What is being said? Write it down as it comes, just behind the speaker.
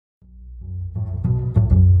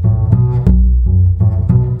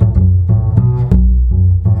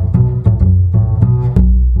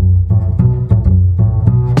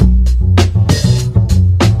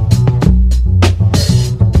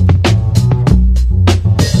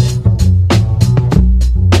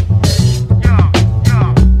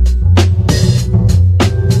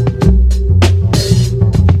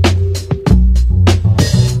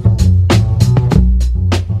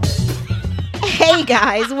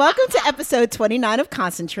guys. Welcome to episode 29 of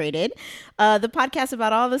Concentrated, the podcast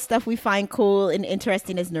about all the stuff we find cool and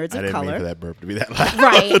interesting as nerds of color. I didn't mean for that burp to be that loud.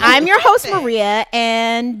 Right. I'm your host, Maria,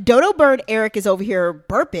 and Dodo Bird Eric is over here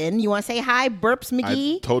burping. You want to say hi, Burps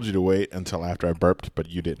McGee? I told you to wait until after I burped, but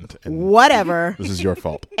you didn't. And whatever. This is your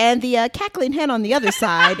fault. And the cackling hen on the other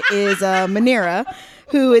side is Manera,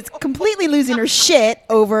 who is completely losing her shit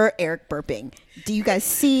over Eric burping. Do you guys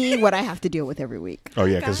see what I have to deal with every week? Oh,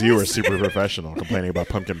 yeah, because you were super professional complaining about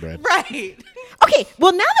pumpkin bread. Right. Okay,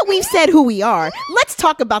 well, now that we've said who we are, let's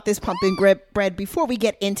talk about this pumpkin bread before we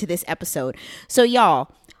get into this episode. So, y'all,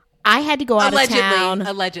 I had to go out of town.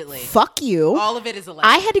 Allegedly. Fuck you. All of it is alleged.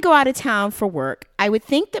 I had to go out of town for work. I would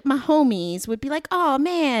think that my homies would be like, oh,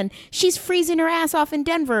 man, she's freezing her ass off in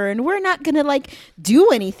Denver, and we're not going to, do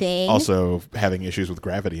anything. Also, having issues with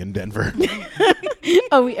gravity in Denver.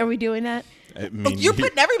 Are we doing that? I mean, You're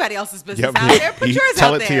putting everybody else's business Yeah, out there. Put yours tell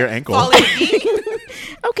out it there. to your ankle. Falling deep.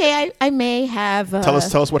 Okay, I may have... Tell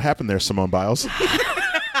us what happened there, Simone Biles. All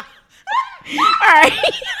right.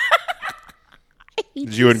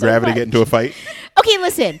 Did you and Gravity get into a fight? Okay,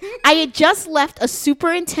 listen. I had just left a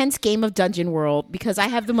super intense game of Dungeon World because I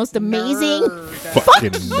have the most amazing...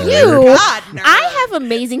 Fucking nerd. You. God, nerd. I have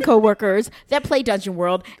amazing coworkers that play Dungeon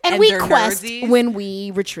World, and we they're quest nerdsies? when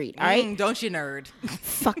we retreat. All right, Don't you nerd.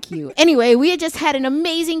 fuck you. Anyway, we had just had an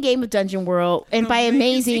amazing game of Dungeon World, and by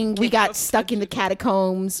amazing, we got stuck in the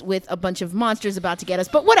catacombs with a bunch of monsters about to get us.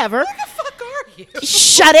 But whatever. Where the fuck are you?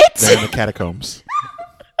 Shut They're in it. the catacombs.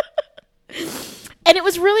 And it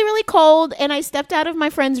was really, really cold, and I stepped out of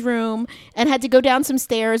my friend's room and had to go down some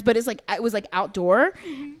stairs, but it was outdoor,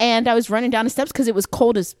 and I was running down the steps because it was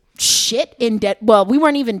cold as shit in well, we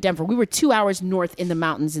weren't even in Denver. We were 2 hours north in the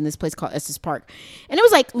mountains in this place called Estes Park, and it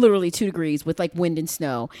was literally 2 degrees with wind and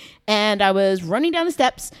snow, and I was running down the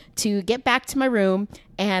steps to get back to my room,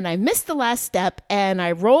 and I missed the last step, and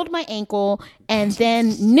I rolled my ankle, and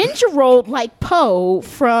then ninja rolled like Po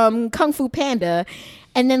from Kung Fu Panda,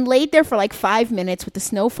 and then laid there for 5 minutes with the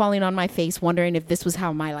snow falling on my face, wondering if this was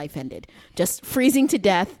how my life ended. Just freezing to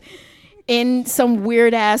death in some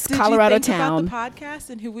weird-ass Colorado Did you think town. about the podcast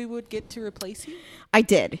and who we would get to replace you? I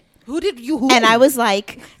did. Who did you? And I was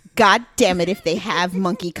like, God damn it, if they have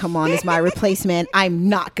Monkey come on as my replacement, I'm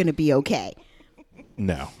not going to be okay.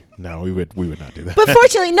 No, we would not do that. But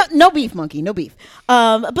fortunately, no beef, Monkey, no beef.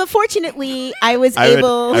 But fortunately, I was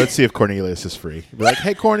able... I would see if Cornelius is free. Be like,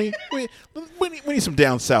 hey, Corny, we need some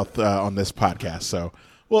down south on this podcast, so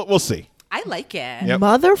we'll see. I like it. Yep.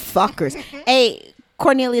 Motherfuckers. Hey,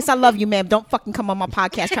 Cornelius, I love you, man. Don't fucking come on my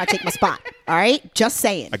podcast trying to take my spot. All right? Just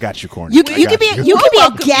saying. I got you, Corny. You I can got be you. you can be a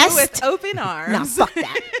Welcome you guest. with open arms. Nah, fuck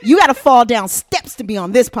that. You got to fall down steps to be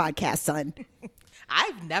on this podcast, son.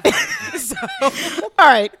 I've never. So. All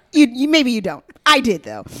right, you maybe you don't. I did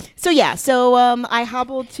though. So yeah, I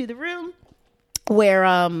hobbled to the room where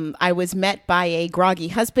I was met by a groggy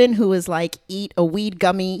husband who was like, "Eat a weed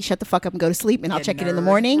gummy, shut the fuck up, and go to sleep, and I'll check it in the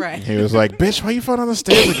morning." Right. He was like, bitch, why you falling on the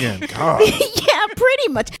stairs again? God. Yeah,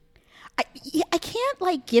 pretty much. I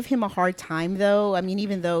can't give him a hard time though. I mean,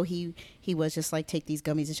 even though he was just take these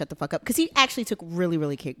gummies and shut the fuck up, because he actually took really,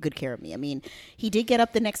 really good care of me. I mean, he did get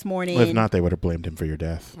up the next morning. Well, if not, they would have blamed him for your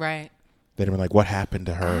death. Right. They'd have been like, what happened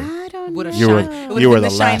to her? I don't Would've know. You shot. were been the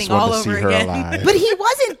The last Shining one all to see over her again. alive. But he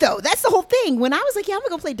wasn't though. That's the whole thing. When I was like, "Yeah, I'm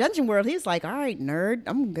gonna go play Dungeon World," he was like, "All right, nerd,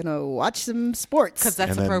 I'm gonna watch some sports." Because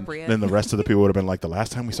that's And then, appropriate. then the rest of the people would have been like, the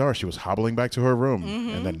last time we saw her, she was hobbling back to her room,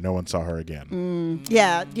 and then no one saw her again.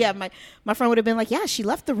 Yeah. My friend would have been like, "Yeah, she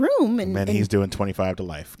left the room," and He's doing 25 to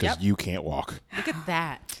life because you can't walk. Look at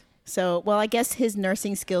that. so, well, I guess his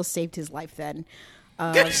nursing skills saved his life then.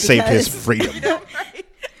 Saved his because- freedom.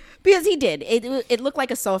 Because he did. It looked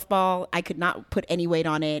like a softball. I could not put any weight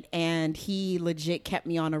on it. And he legit kept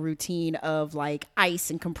me on a routine of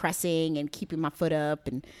ice and compressing and keeping my foot up.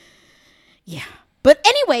 And yeah. But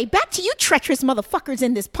anyway, back to you treacherous motherfuckers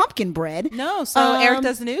in this pumpkin bread. No, so Eric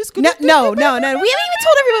does the news? No. We haven't even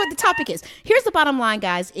told everyone what the topic is. Here's the bottom line,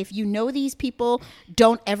 guys. If you know these people,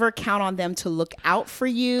 don't ever count on them to look out for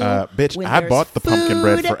you. Bitch, when I there's bought the pumpkin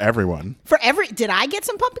bread food. for everyone. Did I get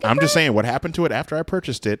some pumpkin I'm bread? just saying what happened to it after I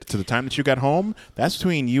purchased it to the time that you got home. That's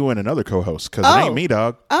between you and another co-host because it ain't me,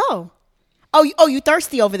 dog. Oh, you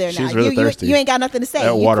thirsty over there now. She's really thirsty. You ain't got nothing to say.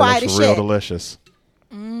 That You water quiet looks as real shit. delicious.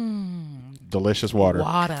 Delicious water.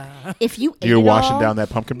 If you ate You're it washing all, down that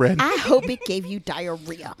pumpkin bread? I hope it gave you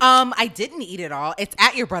diarrhea. I didn't eat it all. It's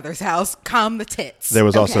at your brother's house. Calm the tits. There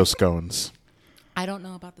was also scones. I don't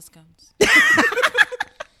know about the scones.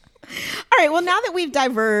 All right. Well, now that we've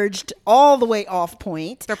diverged all the way off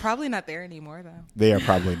point, They're probably not there anymore, though. They are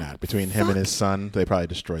probably not. Between him and his son, they probably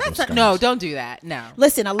destroyed those scones. No, don't do that. No.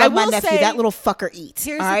 listen, I love my will nephew. say- That little fucker eats.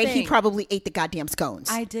 Here's All the right. He thing. probably ate the goddamn scones.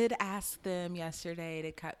 I did ask them yesterday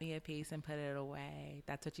to cut me a piece and put it away.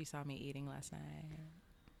 That's what you saw me eating last night.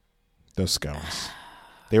 Those scones.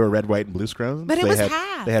 They were red, white, and blue scones. But it they was had,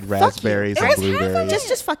 half. They had Fuck you. raspberries It and was half of blueberries.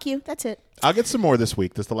 just fuck you. That's it. I'll get some more this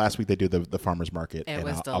week. This is the last week they do the farmer's market. It and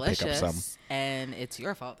was I'll pick up delicious. some. And it's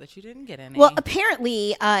your fault that you didn't get any. Well,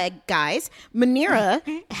 apparently, guys, Manira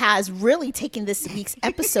has really taken this week's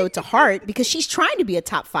episode to heart because she's trying to be a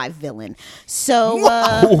top 5 villain. So,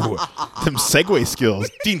 Ooh, them segue skills.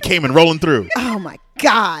 Dean Kamen rolling through. oh my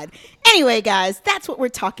God. Anyway, guys, that's what we're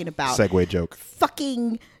talking about. Segue joke.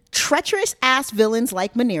 Fucking treacherous ass villains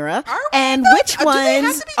like Manira, Are we and the- which do they have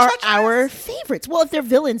ones to be are treacherous? our favorites? Well, if they're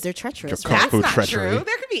villains, they're treacherous. Kung right? that's Fu not treachery. true.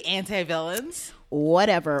 There could be anti-villains.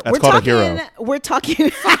 Whatever. That's called a hero. We're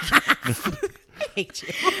talking. I hate you.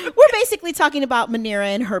 We're basically talking about Manira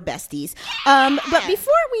and her besties. But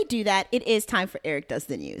before we do that, it is time for Eric Does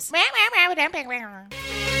the News.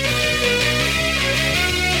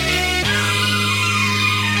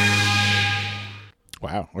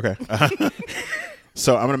 Wow. Okay.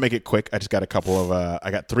 So I'm gonna make it quick. I just got a couple of. I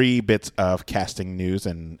got 3 bits of casting news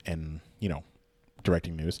and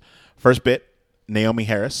directing news. First bit: Naomi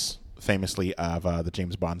Harris, famously of the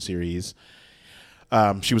James Bond series.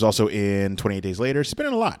 She was also in 28 Days Later. She's been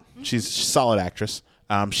in a lot. She's a solid actress.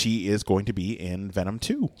 She is going to be in Venom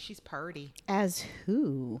 2. She's purdy. As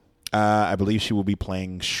who? I believe she will be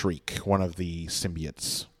playing Shriek, one of the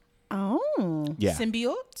symbiotes. Oh. Yeah,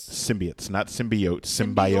 Symbiote? symbiotes, not symbiote.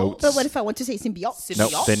 Symbiotes. But what if I want to say symbiote?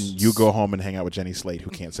 Nope. Symbiotes? Then you go home and hang out with Jenny Slate, who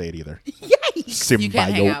can't say it either. Yikes. Symbiote. You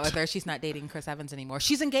can't hang out with her. She's not dating Chris Evans anymore.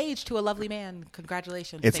 She's engaged to a lovely man.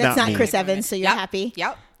 Congratulations. It's That's not not me. Chris Evans, so you're Yep, happy?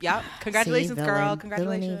 Yep. Congratulations, See, girl. villain,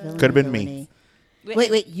 Congratulations. villainy, Could've been villainy. me.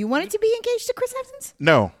 Wait. You wanted to be engaged to Chris Evans?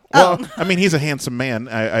 No. Well, I mean, he's a handsome man.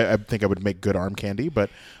 I think I would make good arm candy, but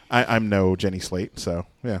I'm no Jenny Slate, so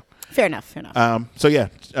yeah. Fair enough. So yeah,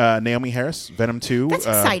 Naomi Harris, Venom 2. That's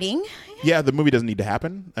exciting. Yeah, the movie doesn't need to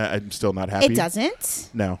happen. I'm still not happy. It doesn't.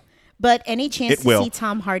 No. But any chance It to will. see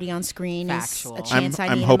Tom Hardy on screen Factual. is a I'm chance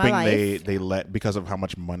I need hoping in my life. they let, because of how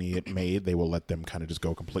much money it made, they will let them kind of just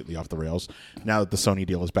go completely off the rails. Now that the Sony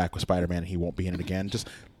deal is back with Spider-Man and he won't be in it again, just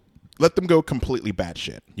let them go completely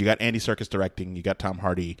batshit. You got Andy Serkis directing, you got Tom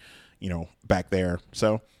Hardy, back there.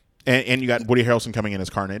 So, and you got Woody Harrelson coming in as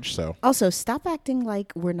Carnage. So Also, stop acting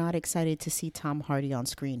like we're not excited to see Tom Hardy on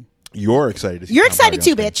screen. you're excited to see You're Tom Hardy excited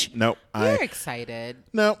on too, screen. bitch. No, You're excited.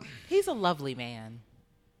 no. He's a lovely man.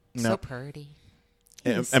 No. So purdy.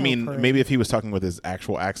 He's I so mean, pretty. maybe if he was talking with his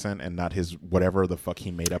actual accent and not his whatever the fuck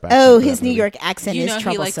he made up accent. Oh, for that his New movie. York accent is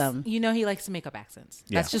troublesome. He likes to make up accents.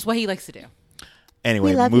 Yeah. That's just what he likes to do.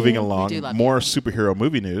 Anyway, We love moving you. along, We do love more superhero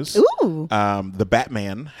movie news. Ooh. The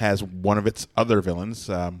Batman has one of its other villains.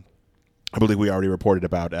 I believe we already reported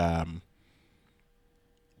about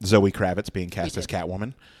Zoe Kravitz being cast as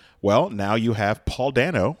Catwoman. Well, now you have Paul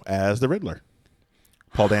Dano as the Riddler.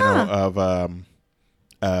 Paul Dano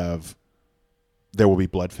of There Will Be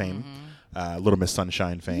Blood fame, Little Miss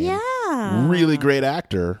Sunshine fame. Yeah. Really great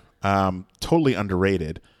actor. Totally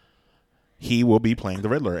underrated. He will be playing the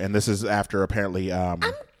Riddler, and this is after apparently. I'm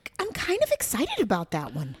kind of excited about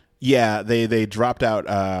that one. Yeah, they dropped out.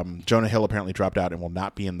 Jonah Hill apparently dropped out and will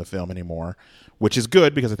not be in the film anymore, which is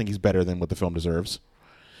good because I think he's better than what the film deserves.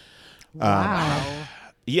 Wow.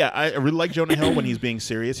 Yeah, I really like Jonah Hill when he's being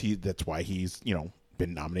serious. That's why he's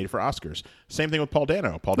been nominated for Oscars. Same thing with Paul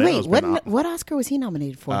Dano. Paul Dano's Wait, been what Oscar was he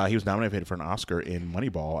nominated for? he was nominated for an Oscar in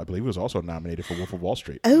Moneyball. I believe he was also nominated for Wolf of Wall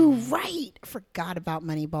Street. Oh, right. I forgot about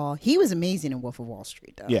Moneyball. He was amazing in Wolf of Wall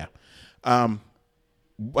Street, though. Yeah.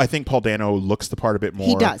 I think Paul Dano looks the part a bit more.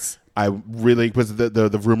 He does. I really, because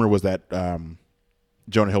the rumor was that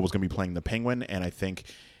Jonah Hill was going to be playing the Penguin, and I think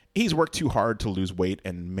he's worked too hard to lose weight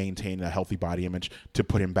and maintain a healthy body image to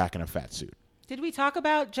put him back in a fat suit. Did we talk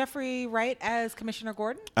about Jeffrey Wright as Commissioner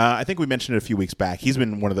Gordon? I think we mentioned it a few weeks back. He was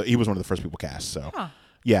one of the first people cast. So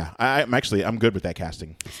yeah, I'm good with that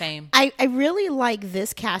casting. Same. I really like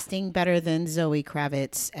this casting better than Zoe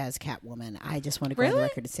Kravitz as Catwoman. I just want to go on the Really?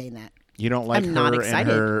 record as saying that. You don't like I'm not her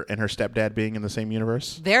excited. and her stepdad being in the same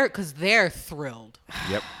universe? They're thrilled.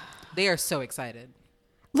 Yep. They are so excited.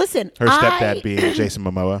 Listen, Her stepdad being Jason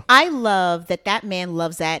Momoa. I love that man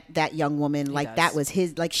loves that young woman. Like does. that was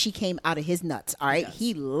his, like she came out of his nuts. All right.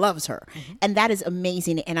 He loves her. And that is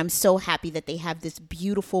amazing. And I'm so happy that they have this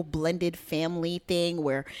beautiful blended family thing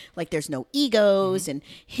where like there's no egos and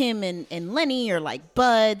him and Lenny are like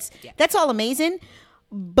buds. Yeah. That's all amazing.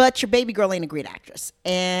 but your baby girl ain't a great actress.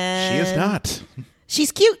 And She is not.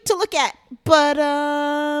 She's cute to look at, but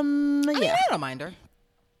I mean, yeah. I don't mind her.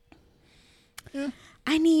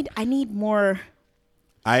 I need more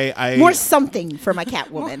I more something for my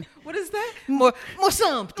Catwoman. What is that? More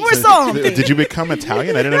something. More something. Did you become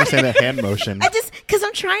Italian? I didn't understand that hand motion. I just because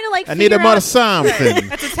I'm trying to like. I need a figure more out- something.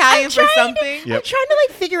 That's Italian for something. Yep. I'm trying to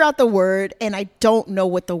like figure out the word, and I don't know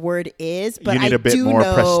what the word is. But You need I a bit do more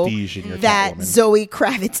know prestige in your that Catwoman. Zoe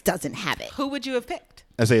Kravitz doesn't have it. Who would you have picked?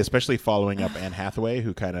 I say, especially following up Anne Hathaway,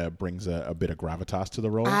 who kind of brings a bit of gravitas to the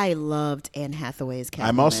role. I loved Anne Hathaway's Catwoman.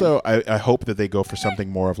 I'm also, I hope that they go for something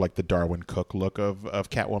more of like the Darwin Cook look of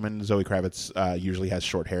Catwoman. Zoe Kravitz usually has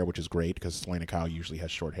short hair, which is great because Selena Kyle usually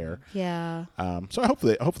has short hair. yeah. So I hope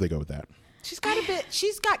they go with that. She's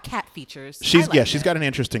got cat features. She's I like she's it. got an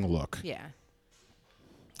interesting look. Yeah.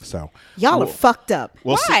 So Y'all are fucked up.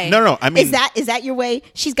 we'll Why? see. No, I mean, Is that your way?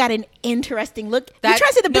 She's got an interesting look. That- you try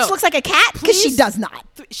to say the bitch no. looks like a cat because she Please. does not.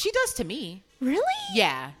 She does to me. Really?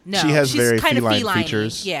 Yeah. No. she has she's very kind of feline feline-y.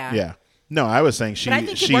 features. Yeah. Yeah. No, I was saying But I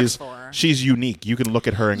think it works she's for her. she's unique. You can look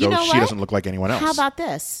at her and You go, know she what? doesn't look like anyone else. How about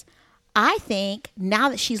this? I think now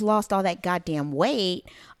that she's lost all that goddamn weight.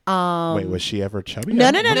 Wait, was she ever chubby?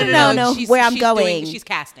 No. She's- Where I'm she's going. she's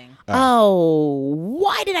casting. Oh,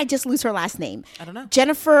 why did I just lose her last name? I don't know.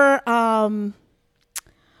 Jennifer.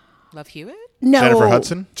 Love Hewitt? No, Jennifer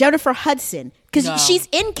Hudson? Jennifer Hudson, because No. she's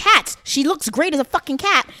in Cats. She looks great as a fucking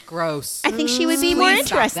cat. Gross. I think she would be more Please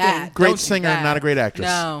stop interesting. that. Great Don't do singer, that. not a great actress.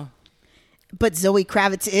 No. But Zoe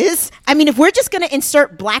Kravitz is. I mean, if we're just going to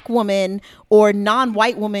insert black woman or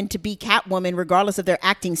non-white woman to be Catwoman, regardless of their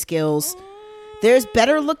acting skills, there's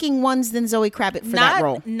better looking ones than Zoe Kravitz for that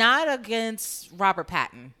role. Not against Robert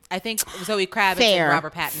Pattinson. I think Zoe Kravitz Fair. and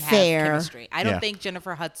Robert Pattinson Fair. have chemistry. I don't Yeah. think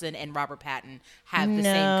Jennifer Hudson and Robert Pattinson have the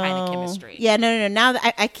same kind of chemistry. Yeah, no. Now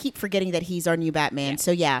that I keep forgetting that he's our new Batman.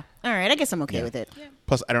 So yeah, all right. I guess I'm okay Yeah. with it.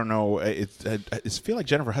 Plus, I don't know. I feel like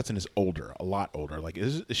Jennifer Hudson is older, a lot older. Like,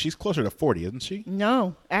 she's closer to 40, isn't she?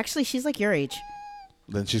 No, actually, she's like your age,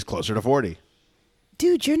 Then she's closer to 40.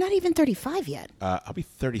 dude. You're not even 35 yet. I'll be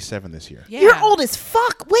 37 this year. Yeah. You're old as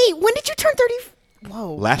fuck. Wait, when did you turn 30?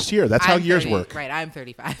 Whoa, Last year. That's how I'm years 30 work. Right, I'm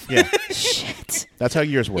 35. Yeah, shit, that's how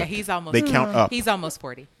years work. Yeah, he's almost. They count up. He's almost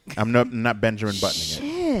 40. I'm not Benjamin buttoning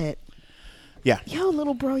it. shit. Yeah, Yo,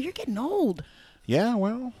 little bro, you're getting old. yeah.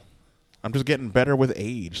 Well, I'm just getting better with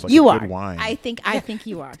age. Like You a are. good wine. I think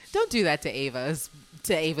you are. Don't do that to Ava's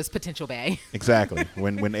potential bae. Exactly.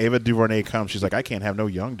 When Ava DuVernay comes, she's like, I can't have no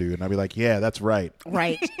young dude, and I'll be like, yeah, that's right.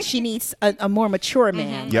 Right. She needs a more mature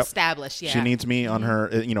man. Yep. Established. Yeah. She needs me on her,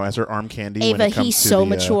 as her arm candy. when Ava, it comes he's to so the,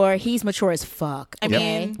 mature. He's mature as fuck. I Yep.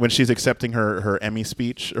 mean- when she's accepting her Emmy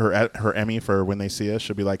speech, her Emmy for when they see us,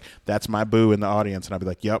 she'll be like, "That's my boo" in the audience, and I'll be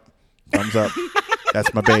like, "Yep, thumbs up.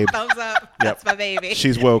 That's my babe. Thumbs up. That's my baby.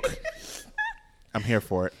 She's woke. I'm here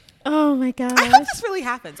for it." Oh my god. I hope this really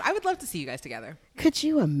happens. I would love to see you guys together. Could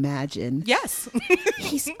you imagine? Yes.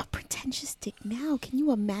 He's a pretentious dick now. Can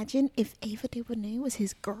you imagine if Ava DuVernay was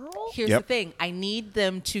his girl? Here's Yep. the thing. I need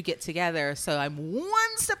them to get together, so I'm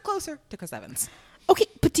one step closer to Chris Evans. Okay,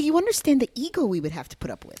 but do you understand the ego we would have to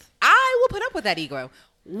put up with? I will put up with that ego.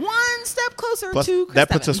 One step closer Plus, to Chris that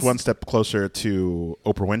puts Evans. us one step closer to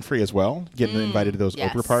Oprah Winfrey as well, getting invited to those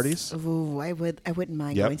yes. Oprah parties. Ooh, I wouldn't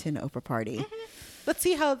mind Yep. going to an Oprah party. Let's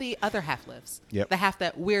see how the other half lives. Yep. The half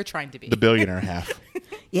that we're trying to be. The billionaire half.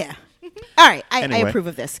 Yeah. All right, I Anyway. approve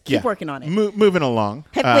of this. Keep Yeah. working on it. Moving along.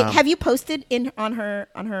 Wait, have you posted on her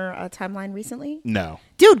timeline recently? No.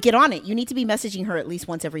 Dude, get on it. You need to be messaging her at least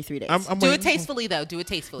once every 3 days. I'm Do waiting. it tastefully, though. Do it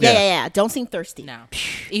tastefully. yeah. Don't seem thirsty. No.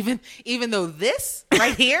 Even though this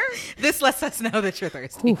right here, this lets us know that you're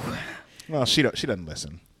thirsty. Well, she doesn't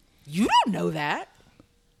listen. You don't know that.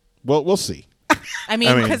 Well, we'll see. I mean,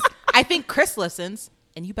 I mean- because I think Chris listens,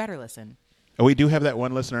 and you better listen. Oh, we do have that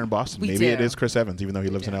one listener in Boston. We Maybe it do. is Chris Evans, even though he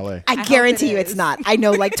lives in L.A. I hope guarantee it you it's is. not. I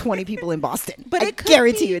know like 20 people in Boston. But I it could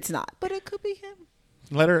guarantee be. you it's not. But it could be him.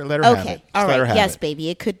 Let her have Okay. it. All Just let her right. have Yes, it. baby.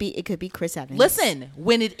 It could be Chris Evans. Listen,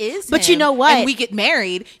 when it is But him you know what? and we get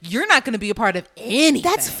married, you're not going to be a part of anything.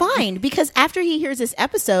 That's fine because after he hears this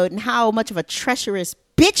episode and how much of a treacherous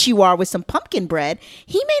bitch you are with some pumpkin bread,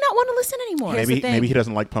 he may not want to listen anymore. Here's the Maybe thing. maybe he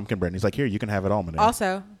doesn't like pumpkin bread. And he's like, here, you can have it all, man.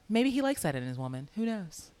 Also, maybe he likes that in his woman. Who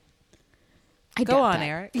knows? I Go doubt on, that.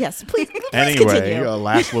 Eric. Yes, please. Please Anyway, continue.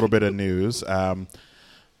 last little bit of news.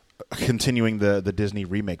 Continuing the Disney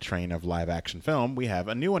remake train of live action film, we have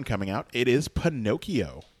a new one coming out. It is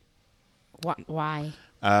Pinocchio. Why?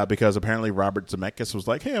 Because apparently Robert Zemeckis was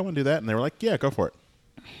like, hey, I want to do that. And they were like, yeah, go for it.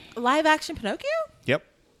 Live action Pinocchio? Yep.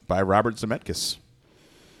 By Robert Zemeckis,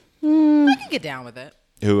 I can get down with it.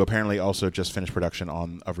 who apparently also just finished production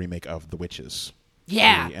on a remake of The Witches.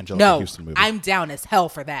 Yeah. the Angelica No, Houston movie. I'm down as hell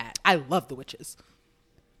for that. I love The Witches.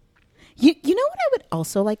 You know what I would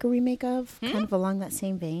also like a remake of, kind of along that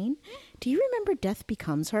same vein? Do you remember Death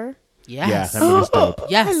Becomes Her? Yes. Yeah, that movie's dope.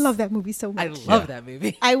 Yes. I love that movie so much. I love that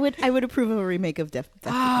movie. I would approve of a remake of Death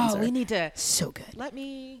Becomes Oh, Her. we need to. So good. Let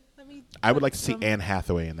me. I would like to see Anne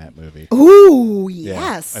Hathaway in that movie. Ooh, Yeah,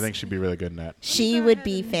 yes. I think she'd be really good in that. she go would ahead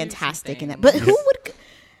be and do fantastic in that. something.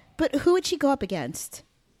 But who would she go up against?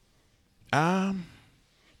 Um,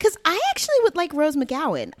 Because I actually would like Rose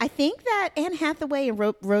McGowan. I think that Anne Hathaway and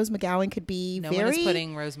Rose McGowan could be No very. one is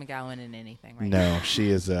putting Rose McGowan in anything right no, she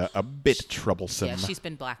is a bit troublesome. now. Yeah, she's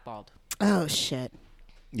been blackballed. Oh shit!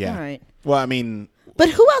 Yeah. All right. Well, I mean, But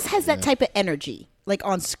who else has that type of energy, like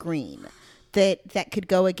on screen, that could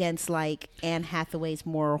go against like Anne Hathaway's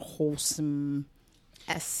more wholesome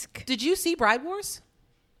esque? Did you see Bride Wars?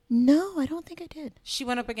 No, I don't think I did. She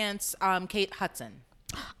went up against Kate Hudson.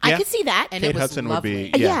 I Yeah. could see that. And Kate it was Hudson lovely.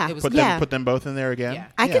 would be. Yeah, it was put good. them put them both in there again. Yeah.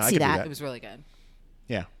 I could Yeah, see do that. It was really good.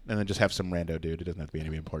 Yeah, and then just have some rando dude. It doesn't have to be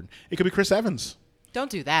anybody important. It could be Chris Evans. Don't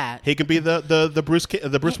do that. He could be the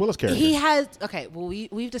Bruce Willis character. He has well,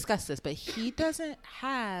 we've discussed this, but he doesn't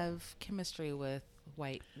have chemistry with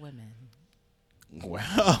white women. Well,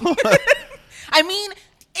 I mean,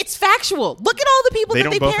 it's factual. Look at all the people They that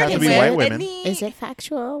don't they both paired have him to be with. white And women. he- Is it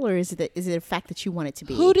factual, or is it a fact that you want it to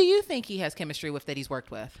be? Who do you think he has chemistry with that he's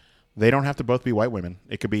worked with? they don't have to both be white women.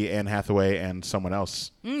 It could be Anne Hathaway and someone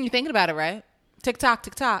else. You're thinking about it, right? Tick tock,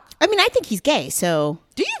 tick tock. I mean, I think he's gay. So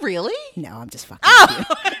Do you really? no, I'm just fucking. Oh,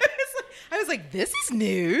 I was like, this is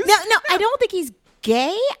news. No, I don't think he's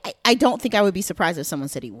gay. I don't think I would be surprised if someone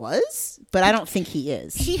said he was, but I don't think he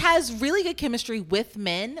is. He has really good chemistry with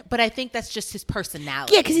men, but I think that's just his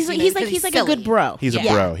personality. Yeah, because he's You like know, he's 'cause like a silly. good bro. He's Yeah.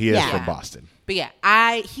 a bro. He is Yeah. from Boston. But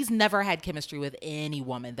yeah, he's never had chemistry with any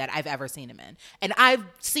woman that I've ever seen him in, and I've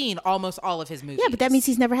seen almost all of his movies. Yeah, but that means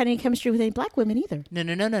he's never had any chemistry with any black women either.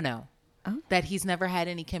 No. Oh. That he's never had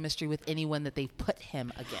any chemistry with anyone that they've put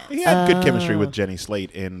him against. He had good chemistry with Jenny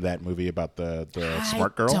Slate in that movie about the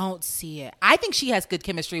smart girl. I don't see it. I think she has good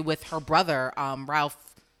chemistry with her brother, Ralph.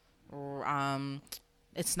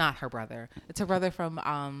 It's not her brother. It's her brother from.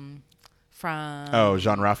 Oh,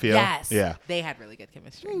 Jean Ralphio. Yes. Yeah. They had really good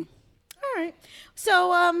chemistry. All right.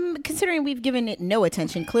 So, considering we've given it no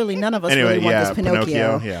attention, clearly none of us Anyway, really want yeah, this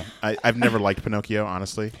Pinocchio. Yeah, I've never liked Pinocchio.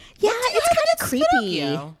 Honestly, Yeah, it's kind of creepy.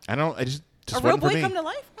 Pinocchio. I don't. I just A real wasn't for boy me. come to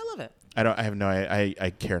life. I love it. I don't. I have no. I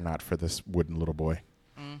care not for this wooden little boy.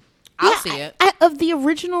 I'll see it. Of the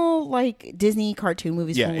original like Disney cartoon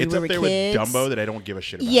movies Yeah, when we it's were up there kids. with Dumbo that I don't give a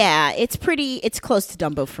shit about. Yeah, it's close to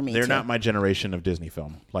Dumbo for me. They're too. not my generation of Disney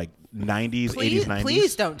film. Like 90s, 80s, 90s.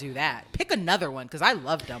 Please don't do that. Pick another one because I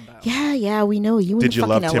love Dumbo. Yeah, we know you. And Did the you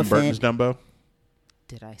love fucking Tim Burton's elephant. Dumbo?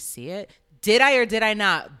 Did I see it? Did I or did I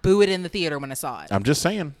not boo it in the theater when I saw it? I'm just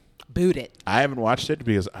saying. Booed it. I haven't watched it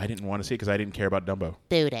because I didn't want to see it because I didn't care about Dumbo.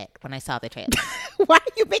 Booed it when I saw the trailer. Why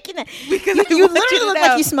are you making that? Because you, I you want you literally to look know.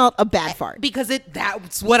 like you smelled a bad fart. because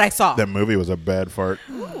that's what I saw. That movie was a bad fart.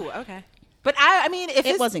 Ooh, okay. But I mean, if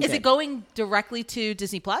It wasn't is good. it going directly to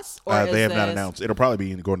Disney Plus or They have not this- announced. It'll probably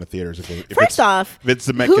be going to theaters. If First it's, off, if it's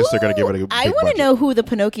Zemeckis, they're going to give it a big I want budget. to know who the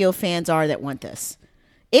Pinocchio fans are that want this.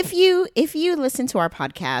 If you listen to our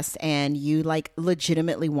podcast and you like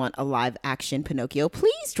legitimately want a live action Pinocchio,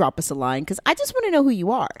 please drop us a line because I just want to know who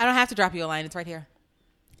you are. I don't have to drop you a line. It's right here.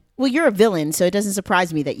 Well, you're a villain, so it doesn't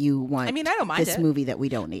surprise me that you want. I mean, I don't mind this it. movie that we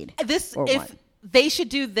don't need. This Or if want. they should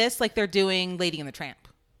do this like they're doing Lady and the Tramp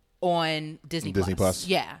on Disney Plus.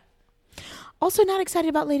 Yeah. Also, not excited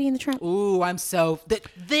about Lady and the Tramp. Ooh, I'm so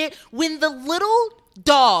when the little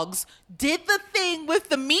dogs did the thing with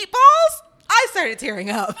the meatballs, I started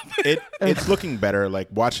tearing up. It's looking better. Like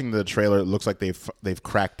watching the trailer, it looks like they've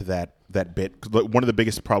cracked that bit. 'Cause one of the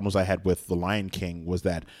biggest problems I had with The Lion King was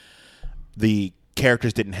that the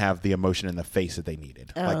characters didn't have the emotion in the face that they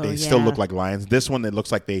needed. Like they still yeah. look like lions. This one, it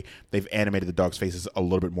looks like they've animated the dogs' faces a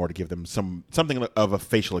little bit more to give them something of a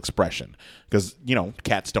facial expression. Because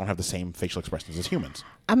cats don't have the same facial expressions as humans.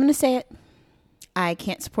 I'm going to say it. I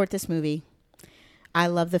can't support this movie. I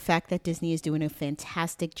love the fact that Disney is doing a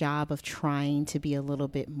fantastic job of trying to be a little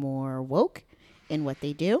bit more woke in what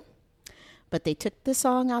they do. But they took the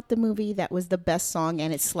song out the movie that was the best song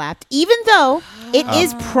and it slapped, even though it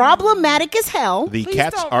is problematic as hell. The Please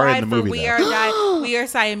cats don't are ride in the for movie. We though. are, we are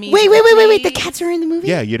Siamese. Wait. The Please. cats are in the movie?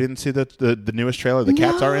 Yeah, you didn't see the newest trailer. The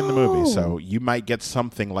cats are in the movie, No. so you might get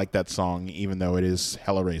something like that song, even though it is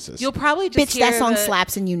hella racist. You'll probably just Bitch, that hear song the-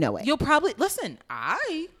 slaps and you know it. You'll probably listen.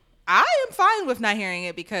 I am fine with not hearing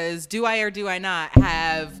it because do I or do I not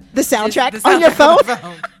have The soundtrack the on your soundtrack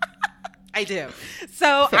phone? I do.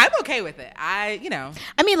 So I'm okay with it. I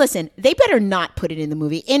mean, listen, they better not put it in the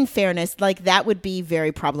movie. In fairness, like that would be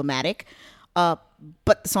very problematic.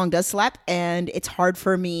 But the song does slap, and it's hard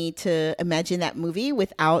for me to imagine that movie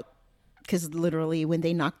without. Because literally, when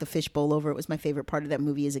they knocked the fishbowl over, it was my favorite part of that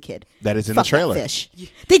movie as a kid. That is in Fuck the trailer. That fish.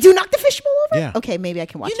 They do knock the fishbowl over? Yeah. Okay, maybe I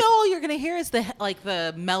can watch it. all you're gonna hear is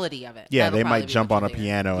the melody of it. Yeah, That'll they probably might be jump what on a you'll hear.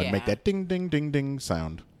 piano and Yeah. make that ding, ding, ding, ding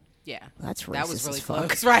sound. Yeah, That's that was racist really as fuck.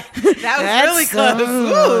 close. Right, that was really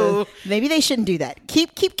close. Ooh. Maybe they shouldn't do that.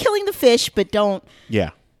 Keep killing the fish, but don't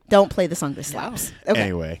Yeah. play the song that slaps. Okay.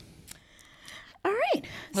 Anyway. All right.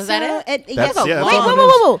 Was that it? Yes. That's- Wait, yeah, whoa, that's all whoa,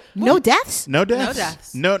 it whoa, whoa. No deaths? No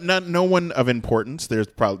deaths. No deaths. No one of importance. There's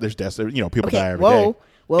deaths. People Okay, die every whoa. day.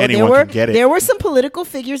 Well, Anyone can get it. there were some political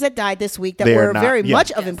figures that died this week that They are were not- very yeah.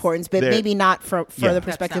 much of Yes. importance, but They're- maybe not from Yeah. the That's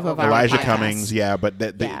perspective not of what our Elijah podcast. Cummings, yeah, but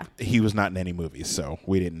Yeah. he was not in any movies, so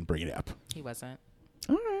we didn't bring it up. He wasn't.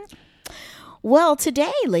 All right. Well,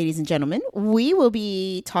 today, ladies and gentlemen, we will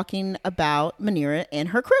be talking about Manira and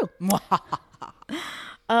her crew.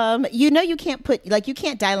 You can't put you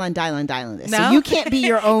can't dial on this. So No? you can't be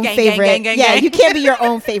your own Gang, favorite. gang, gang, yeah, gang. you can't be your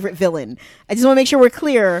own favorite villain. I just want to make sure we're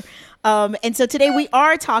clear. And so today we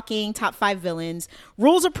are talking top 5 villains.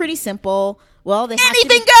 Rules are pretty simple. Well, they have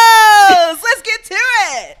Anything to goes. Let's get to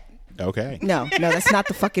it. Okay. No, that's not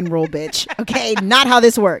the fucking rule, bitch. Okay, not how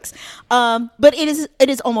this works. But it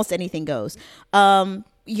is almost anything goes.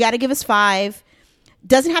 You got to give us 5.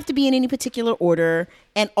 Doesn't have to be in any particular order,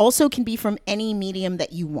 and also can be from any medium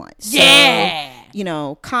that you want. So,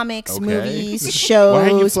 Yeah. Comics, Okay. movies, shows, Why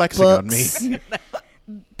are you flexing on books. me?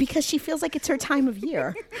 Because she feels like it's her time of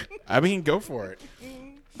year. I mean, go for it.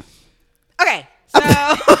 Okay. So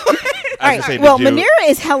I was gonna say, Well, did you- Manira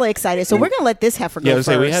is hella excited, so we're gonna let this heifer go Yeah, I was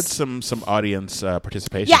first. gonna say we had some audience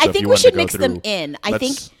participation. Yeah, so I if think you we wanted should to go mix them through- in. I let's-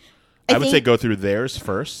 think- I would say go through theirs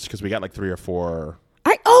first because we got like 3 or 4. All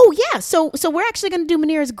right. Oh yeah. So we're actually gonna do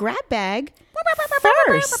Manira's grab bag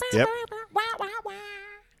first. Yep.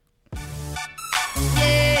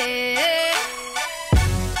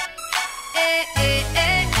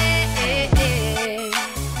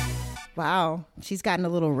 Wow, she's gotten a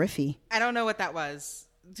little riffy. I don't know what that was.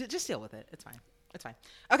 Just deal with it. It's fine. It's fine.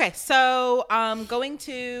 Okay, so going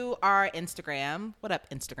to our Instagram. What up,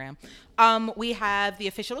 Instagram? We have the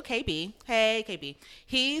official KB. Hey, KB.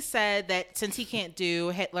 He said that since he can't do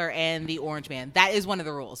Hitler and the Orange Man, that is one of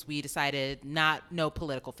the rules. We decided no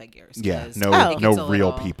political figures. Yeah, 'cause no it gets a real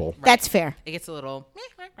little- people. That's fair. It gets a little.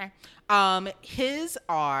 His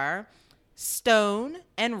are Stone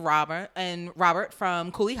and Robert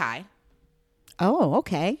from Cooley High. Oh,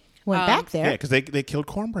 okay. Went back there. Yeah, because they killed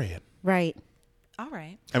Cornbread. Right. All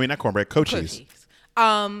right. I mean, not Cornbread, Cochise.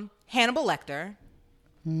 Hannibal Lecter.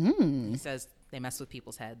 He says they mess with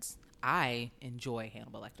people's heads. I enjoy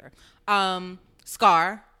Hannibal Lecter.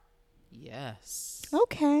 Scar. Yes.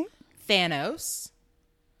 Okay. Thanos.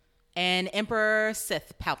 And Emperor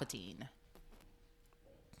Sith Palpatine.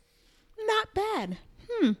 Not bad.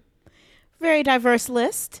 Very diverse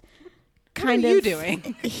list. What are you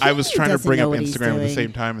doing? I was trying to doesn't bring know up what he's Instagram at the doing.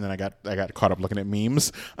 same time, and then I got caught up looking at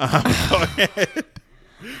memes. Go ahead.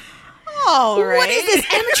 All right. What is this,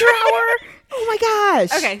 amateur hour? Oh my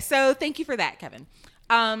gosh. Okay, so thank you for that, Kevin.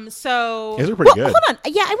 So These are pretty good. Hold on.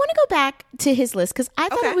 Yeah, I want to go back to his list because I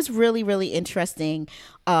thought Okay. it was really, really interesting.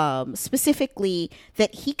 Specifically,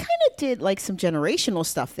 that he kind of did like some generational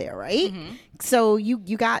stuff there, right? So you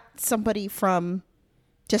got somebody from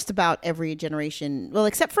just about every generation, well,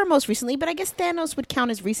 except for most recently. But I guess Thanos would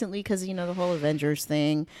count as recently because the whole Avengers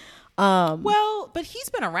thing. well, but he's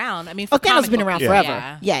been around. I mean, for Oh, Thanos comic been book around people,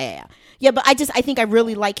 forever. Yeah. But I think I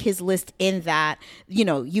really like his list in that,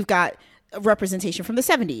 you've got representation from the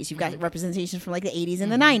 70s. You've got representation from like the 80s and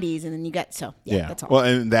the 90s. And then you got, Yeah. that's all. Well,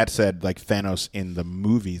 and that said, like Thanos in the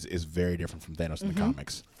movies is very different from Thanos in the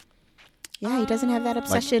comics. Yeah, he doesn't have that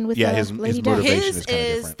obsession with yeah, his Lady Death. motivation His is kinda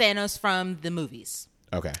is different. Thanos from the movies.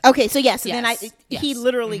 Okay. Okay, so yes, then Yes, he yes.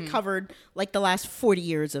 literally covered like the last 40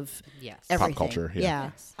 years of Yes. everything. culture, yeah. Yeah.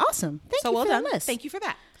 Awesome. Thank So you well for done. that list. Thank you for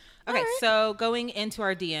that. Okay, right. so going into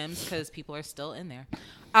our DMs because people are still in there.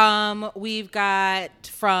 We've got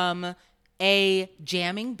from a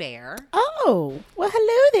jamming bear. Oh, well,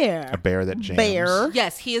 hello there. A bear that jams. Bear.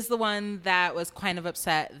 Yes, he is the one that was kind of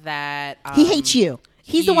upset that He hates you.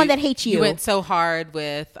 He's the one that hates you. You went so hard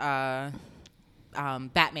with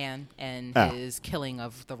Batman and Oh. his killing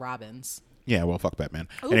of the Robins. Yeah, well, fuck Batman.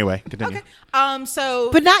 Anyway, continue. Okay. So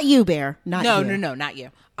But not you, Bear. Not no, you. no, not you.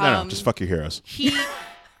 No, just fuck your heroes. He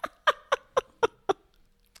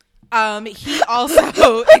He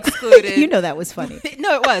also excluded. You know that was funny.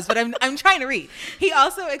 No, it was, but I'm trying to read. He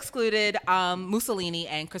also excluded Mussolini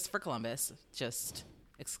and Christopher Columbus, just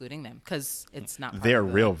excluding them because it's not. Part They're of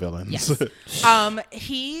the- real villains. Yes.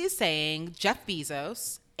 He's saying Jeff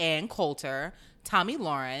Bezos and Coulter, Tommy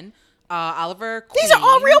Lauren, Oliver Queen. These are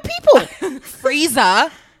all real people. Frieza.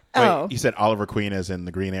 Wait, Oh. you said Oliver Queen is in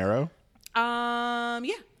the Green Arrow? Yeah.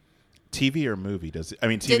 TV or movie?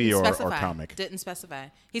 TV Didn't or specify. comic? Didn't specify.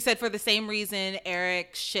 He said for the same reason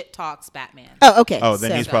Eric shit talks Batman. Oh, okay. Oh,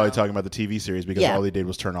 then So- he's probably talking about the TV series because Yeah. all he did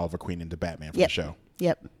was turn Oliver Queen into Batman for Yep. the show.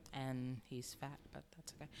 Yep. And he's fat, but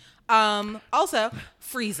that's okay. Also,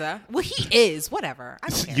 Frieza. Well, he is. Whatever. I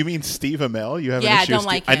don't care. You mean Steve Amell? You have Yeah, an I issue? don't with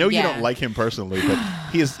like I know him, you yeah. don't like him personally, but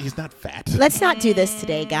he's not fat. Let's not do this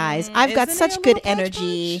today, guys. I've got Isn't he such a good little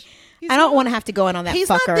energy. punch? He's I don't not- want to have to go in on that He's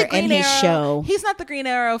not the fucker Green and his Arrow. show. He's not the Green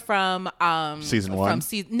Arrow from Season one?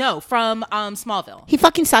 From Smallville. He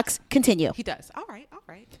fucking sucks. Continue. He does. All right.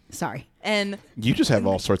 Sorry. And You just have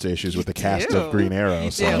all sorts of issues with the cast do. of Green Arrow.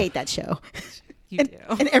 You So. I do. hate that show. you and, do.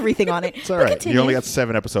 and everything on it. It's all right. You only got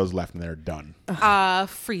 7 episodes left and they're done.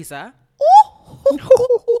 Frieza.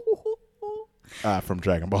 From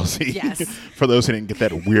Dragon Ball Z. Yes. For those who didn't get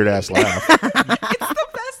that weird ass laugh. It's the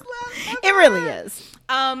best laugh It really is.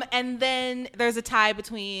 And then there's a tie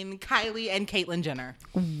between Kylie and Caitlyn Jenner.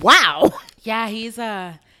 Wow. Yeah,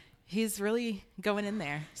 he's really going in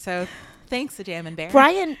there. So thanks to Jam and Bear.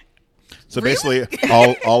 Brian, So basically,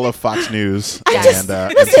 all of Fox News I and, just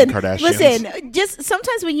and listen. some Kardashians. Listen. Just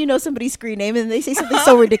sometimes when you know somebody's screen name and they say something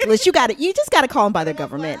so ridiculous, you just got to call them by their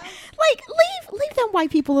government. Like leave them white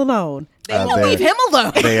people alone. They won't they're- leave him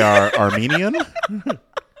alone. They are Armenian.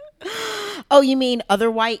 Oh, you mean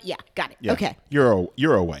other white? Yeah, got it. Yeah. Okay,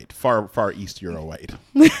 Euro white, far east Euro white.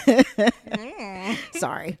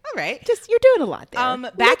 sorry. All right. Just you're doing a lot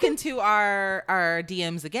there. Back into our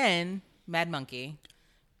DMs again. Mad Monkey.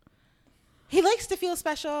 He likes to feel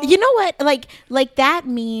special. You know what? Like that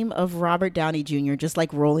meme of Robert Downey Jr. just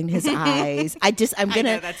like rolling his eyes. I'm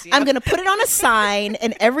know that's you. gonna put it on a sign,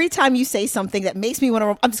 and every time you say something that makes me want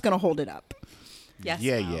to, I'm just gonna hold it up. Yes.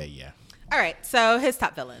 Yeah. All right. So his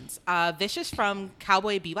top villains: Vicious from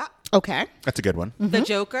Cowboy Bebop, Okay. That's a good one. the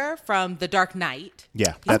Joker from The Dark Knight.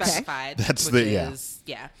 Yeah, He that's specified, that's which the yeah. is,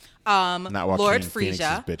 yeah. Not Joaquin Lord Phoenix's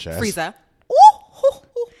Frieza. bitch ass. Frieza.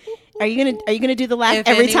 Are you gonna do the laugh If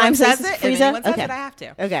every anyone time says says it, if Frieza? anyone says Okay. it, I have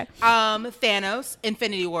to. Okay. Thanos,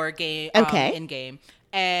 Infinity War game. Okay. In game,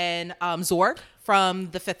 and Zorg from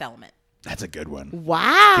The Fifth Element. That's a good one.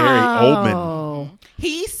 Wow. Gary Oldman.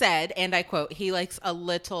 He said, and I quote, he likes a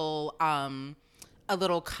little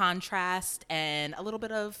contrast and a little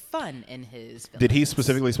bit of fun in his villains. Did he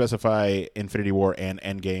specifically specify Infinity War and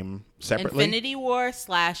Endgame separately? Infinity War /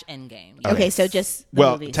 Endgame. Okay, Yes. so just the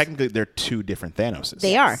Well, movies. technically, they're 2 different Thanoses.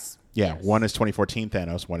 They are. Yeah, one is 2014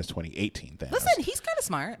 Thanos, one is 2018 Thanos. Listen, he's kind of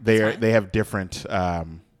smart. they That's are fine. they have different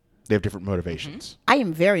motivations. I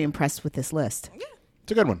am very impressed with this list.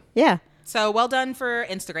 It's a good one. Yeah. So well done for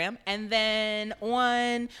Instagram. And then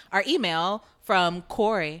on our email from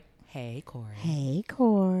Corey. Hey, Corey. Hey,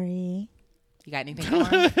 Corey. You got anything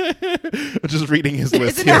for Just reading his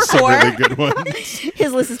list, it he has some number really 4? good ones.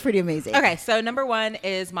 His list is pretty amazing. Okay, so number 1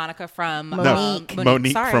 is Monica from Monique.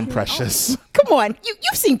 Monique Sorry. from Precious. Come on. You've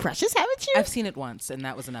seen Precious, haven't you? I've seen it once, and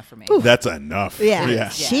that was enough for me. That's enough. yeah. Yeah.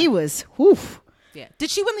 She was, whew. Yeah.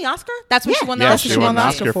 Did she win the Oscar? That's when Yeah. she won the Yeah, Oscar. she won the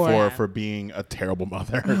Oscar Oscar for for it. being a terrible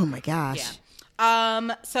mother. Oh, my gosh.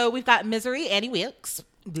 Yeah. So we've got Misery, Annie Wilkes.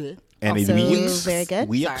 Bleh. Annie Also Wilkes. very good.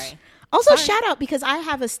 Wilkes. Sorry. Also, shout out because I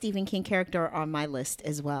have a Stephen King character on my list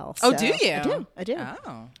as well. Oh, So- do you? I do.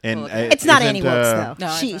 Oh. And Well, It's not isn't, Annie Wilkes, though.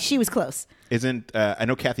 No, it's not. she was close. Isn't I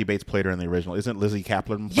know Kathy Bates played her in the original. Isn't Lizzie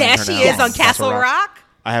Kaplan? yeah, playing her she now is in on Castle Rock.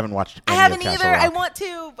 I haven't watched. I any of haven't Castle either. I Rock. want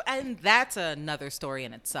to, and that's another story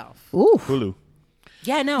in itself. Ooh. Hulu.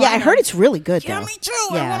 Yeah, no. Yeah, I know. heard it's really good, Yeah, though. me too.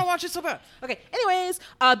 I Yeah. want to watch it so bad. Okay. Anyways,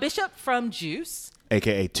 Bishop from Juice.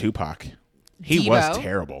 AKA Tupac. He Debo. was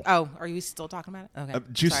terrible. Oh, are you still talking about it? Okay.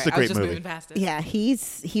 Juice is Sorry, a I great was just movie. moving past it. Yeah,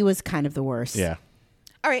 he was kind of the worst. Yeah.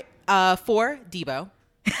 All right. 4, Debo.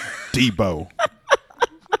 Debo.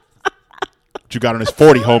 What you got on his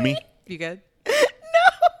 40, homie? You good? No.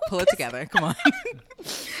 Pull it together. Come on.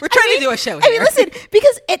 We're trying to do a show here. I mean, listen,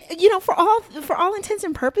 because for all intents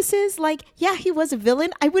and purposes, like, yeah, he was a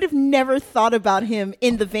villain. I would have never thought about him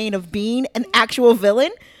in the vein of being an actual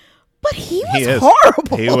villain, but he was He is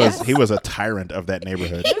horrible. He was a tyrant of that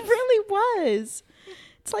neighborhood. He really was.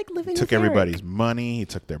 It's like living. Took with Eric. everybody's money. He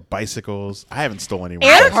took their bicycles. I haven't stolen any.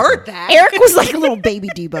 I heard that. Eric was like a little baby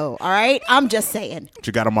Debo. All right, I'm just saying. What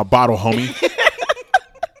you got on my bottle, homie?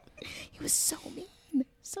 He was so mean,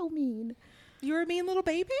 so mean. You're a mean little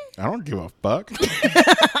baby. I don't give a fuck.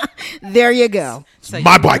 There you go. So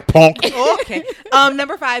My black punk. Okay.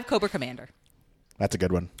 Number 5, Cobra Commander. That's a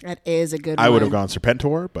good one. That is a good one. I would have gone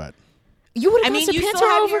Serpentor, but You would I have mean, gone you still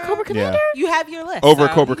Serpentor have over your- Cobra Commander? You have your list. over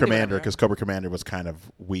so Cobra you can do Commander whatever. because Cobra Commander was kind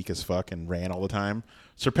of weak as fuck and ran all the time.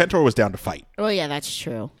 Serpentor was down to fight, Oh, yeah, that's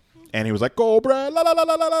true. and he was like Cobra. La, la, la,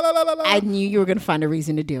 la, la, la, la, la, la. I knew you were going to find a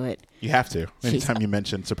reason to do it. You have to. Anytime you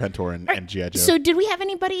mention Serpentor and G.I. Joe. So, did we have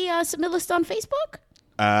anybody submit list on Facebook?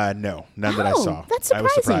 No, none that I Oh, saw. that's I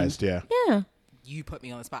was surprising. surprised, yeah. Yeah. You put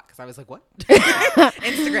me on the spot because I was like, what?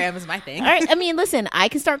 Instagram is my thing. All right. I mean, listen, I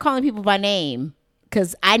can start calling people by name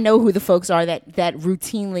because I know who the folks are that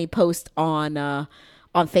routinely post on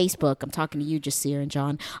Facebook. I'm talking to you, Jasir and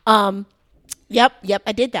John. Yep,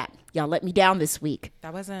 I did that. Y'all let me down this week.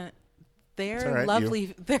 That wasn't. all They're right,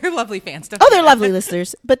 lovely. They're lovely fans. Oh, they're lovely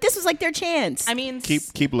listeners, but this was like their chance. I mean, Keep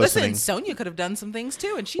listening. Listen, Sonia could have done some things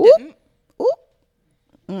too, and she Oop. didn't.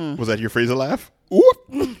 Was that your Frieza laugh?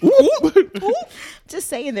 Just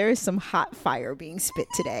saying, there is some hot fire being spit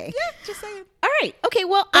today. Just saying. All right. Okay.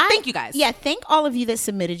 Well, thank you guys. Yeah, thank all of you that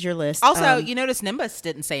submitted your list. Also, you notice Nimbus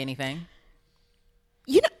didn't say anything.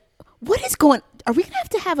 you know what is going? Are we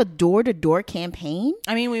gonna have a door-to-door campaign?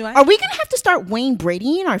 I mean, we might. Are we gonna have to start Wayne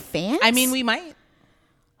Bradying our fans? I mean, we might.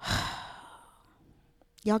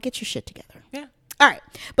 Y'all get your shit together. Yeah. All right.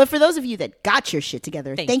 But for those of you that got your shit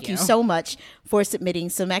together, Thank thank you you. so much for submitting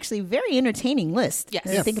some actually very entertaining lists. Yes.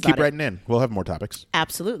 When you Yeah, think Keep about it. writing in. We'll have more topics.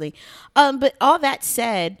 Absolutely. But all that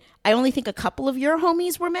said, I only think a couple of your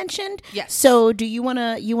homies were mentioned. Yes. So do you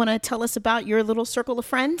wanna tell us about your little circle of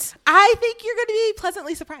friends? I think you're going to be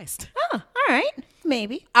pleasantly surprised. Oh, all right.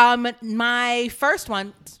 Maybe. My first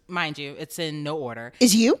one, mind you, it's in no order.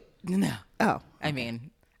 Is you? No. Oh. I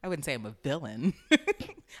mean, I wouldn't say I'm a villain.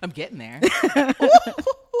 I'm getting there.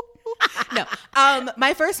 No.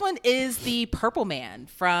 My first one is the Purple Man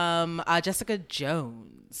from Jessica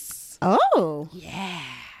Jones. Oh. Yeah.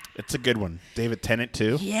 It's a good one. David Tennant,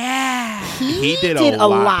 too. Yeah. He did a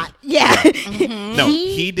lot. Yeah. No,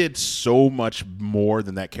 he did so much more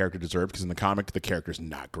than that character deserved because in the comic, the character's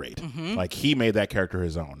not great. Like, he made that character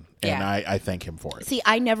his own, and Yeah. I thank him for it. See,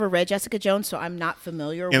 I never read Jessica Jones, so I'm not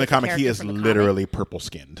familiar with In the comic, he character is from the comic. literally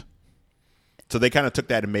purple-skinned. So they kind of took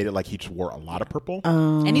that and made it like he just wore a lot of purple.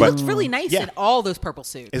 And he looked really nice Yeah. in all those purple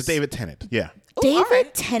suits. It's David Tennant, yeah. David all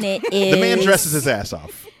right. Tennant is The man dresses his ass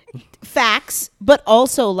off. facts, but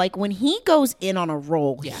also like when he goes in on a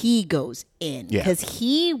role, Yeah. he goes in Yeah. because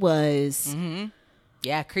he was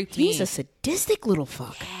Yeah, creeped me. he's a sadistic little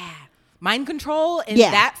fuck. Mind control in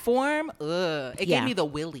Yeah. that form, ugh. It Yeah. gave me the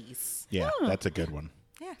willies. Yeah, that's a good one.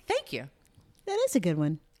 Yeah, thank you. That is a good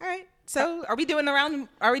one. All right. So, are we doing the round?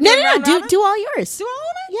 Are we No, doing no, no. round Do robin? do all yours. Do all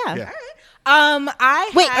of it? Yeah. Yeah. All right.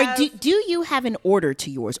 I Wait, have, do you have an order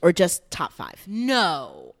to yours or just top 5?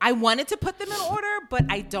 no. I wanted to put them in order, but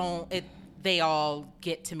I don't. They all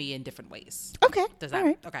get to me in different ways. Okay. Does that All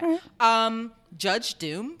right. okay? All right. Judge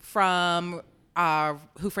Doom from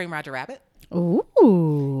Who Framed Roger Rabbit.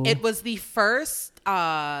 Ooh. It was the first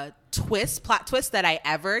plot twist that I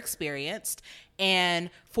ever experienced, and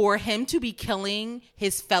for him to be killing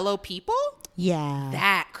his fellow people, Yeah.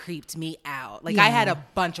 that creeped me out. Like I had a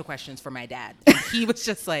bunch of questions for my dad. He was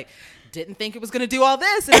just like, didn't think it was going to do all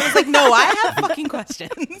this, and I was like, no, I have fucking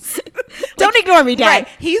questions. Don't ignore me, Dad. Right?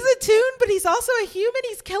 He's a toon, but he's also a human.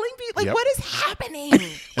 He's killing people. Like, Yep. what is happening? And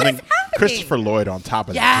What then is happening? Christopher Lloyd on top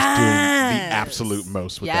of that, just doing the Yes. absolute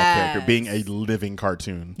most with that character, Yes. being a living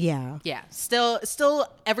cartoon. Yeah. Yeah, still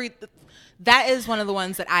that is one of the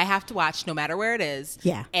ones that I have to watch no matter where it is.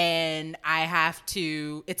 Yeah. And I have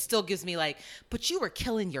to, it still gives me like, but you were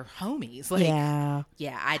killing your homies. Like, Yeah.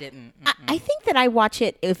 I didn't. I think that I watch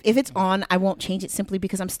it if it's on, I won't change it simply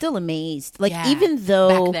because I'm still amazed. Like Yeah. even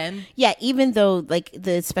though Back then? yeah, even though like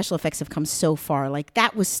the special effects have come so far, like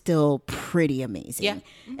that was still pretty amazing. Yeah.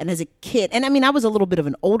 And as a kid, and I mean I was a little bit of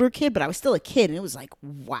an older kid, but I was still a kid and it was like,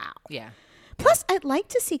 wow. Yeah. Plus, I'd like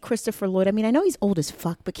to see Christopher Lloyd. I mean, I know he's old as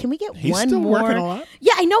fuck, but can we get He's one still more? working a lot.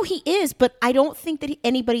 Yeah, I know he is, but I don't think that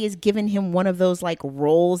anybody has given him one of those like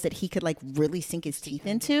roles that he could like really sink his teeth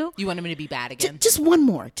into. You want him to be bad again? Just one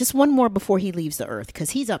more before he leaves the earth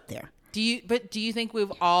because he's up there. Do you think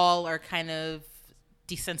we've all are kind of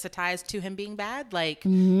desensitized to him being bad? Like,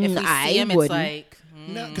 if we I see him, wouldn't. it's like,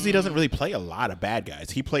 No, because he doesn't really play a lot of bad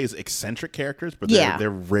guys. He plays eccentric characters, but Yeah.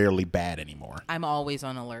 they're rarely bad anymore. I'm always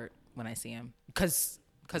on alert when I see him because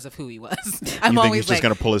of who he was. I'm You think always he's just like,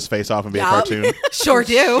 going to pull his face off and be a "Yup." cartoon? Sure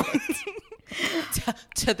do.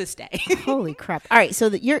 to this day. Holy crap! All right, so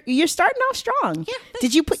you're starting off strong. Yeah,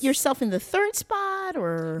 Did you put yourself in the third spot bad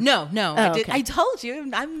or No. okay. I told you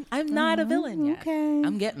I'm not a villain yet. okay.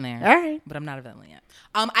 I'm getting there. All right. But I'm not a villain yet.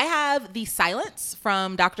 I have the Silence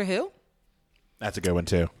from Doctor Who. That's a good one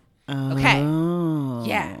too. Okay. Oh.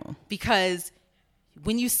 Yeah. Because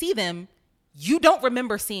when you see them, you don't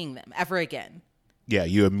remember seeing them ever again. Yeah,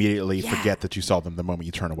 you immediately Yeah. forget that you saw them the moment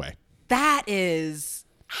you turn away. That is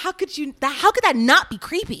how could that not be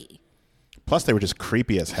creepy? Plus, they were just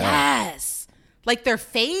creepy as hell. Yes. Like their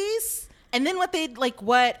face and then what they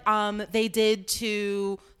did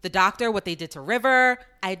to the Doctor, what they did to River.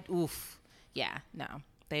 Yeah, no.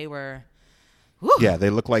 They were whew. Yeah, they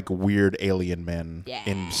look like weird alien men Yeah.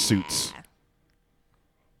 in suits.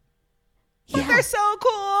 But they're so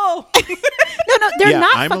cool. No, they're Yeah,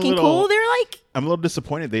 not I'm a fucking little- cool. They're like I'm a little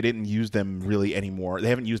disappointed they didn't use them really anymore. They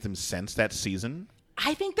haven't used them since that season.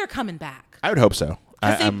 I think they're coming back. I would hope so.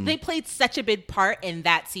 Because they played such a big part in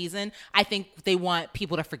that season. I think they want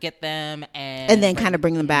people to forget them and then kind of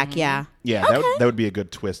bring them back. Yeah. Yeah, Okay. that would be a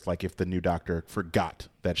good twist. Like if the new Doctor forgot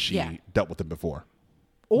that she Yeah. dealt with them before.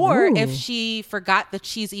 or Ooh. if she forgot that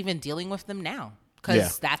she's even dealing with them now. Because Yeah.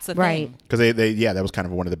 that's the Right. thing. Because that was kind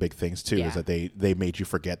of one of the big things too, Yeah. is that they made you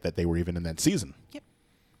forget that they were even in that season. Yep.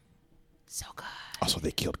 So good. Also,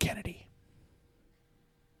 they killed Kennedy.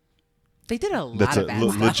 They did a lot That's of a bad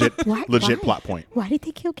stuff. legit Why- legit why? plot point. Why did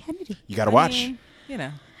they kill Kennedy? You got to watch. You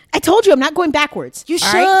know. I told you I'm not going backwards. You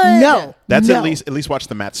All right? should. No. That's no. at least watch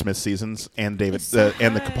the Matt Smith seasons and David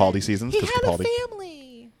and the Capaldi seasons. He 'cause had Capaldi. a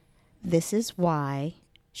family. This is why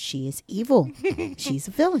she is evil. She's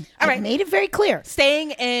a villain. All I right. made it very clear.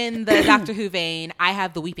 Staying in the Doctor Who vein, I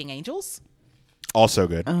have the Weeping Angels. Also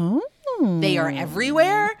good. Oh. They are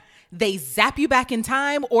everywhere. They zap you back in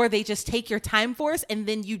time, or they just take your time force and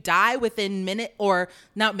then you die within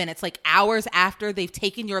like hours after they've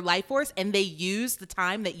taken your life force and they use the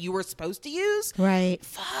time that you were supposed to use. Right.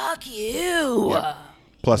 Fuck you.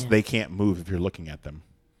 Plus, they can't move if you're looking at them.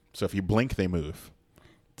 So if you blink, they move.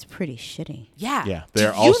 It's pretty shitty. Yeah. Yeah,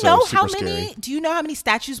 they're Do you also know super how scary. many? Do you know how many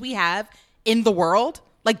statues we have in the world,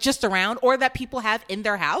 like just around, or that people have in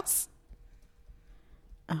their house?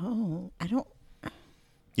 Oh, I don't.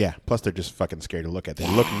 Yeah. Plus, they're just fucking scary to look at. They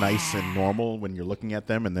look nice and normal when you're looking at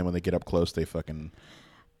them, and then when they get up close, they fucking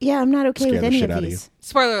Yeah, I'm not okay Scare with the any shit of out of these.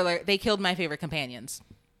 Spoiler alert: they killed my favorite companions,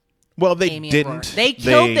 Well, they Amy and Rory. didn't. They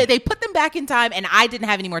killed. They put them back in time, and I didn't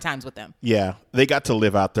have any more times with them, Yeah, they got to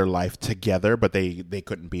live out their life together, but they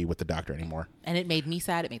couldn't be with the Doctor anymore. and it made me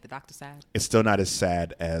sad. It made the Doctor sad. It's still not as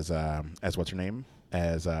sad as what's her name,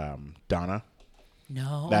 as Donna.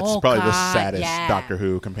 No, That's probably the God, saddest yeah. Doctor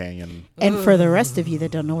Who companion. And for the rest of you that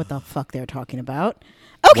don't know what the fuck they're talking about,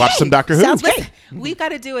 okay, Watch some Doctor Who. Sounds great. We've got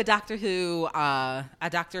to do a Doctor Who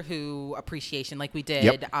appreciation like we did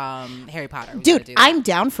Yep. Harry Potter. We gotta Dude, do that. I'm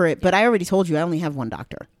down for it, but I already told you I only have one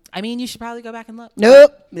doctor. I mean, you should probably go back and look.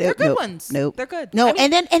 Nope. They're good nope, ones. Nope. They're good. No, I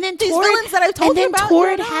mean, and then these Torrid, villains that I've told and you then about,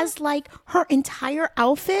 Torrid you know? has like her entire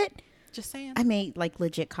outfit. Just saying. I made like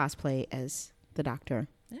legit cosplay as the doctor,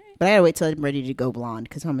 All right. but I gotta wait till I'm ready to go blonde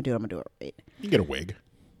because I'm gonna do it right. You get a wig.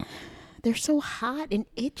 They're so hot and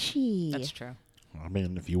itchy. That's true. I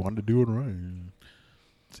mean, if you wanted to do it right,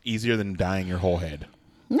 it's easier than dyeing your whole head.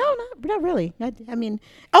 No, not really. I mean,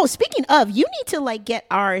 oh, speaking of, you need to like get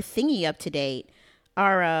our thingy up to date.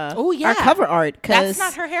 Our Oh, yeah. our cover art because That's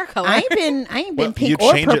not her hair color. I ain't been Well, pink you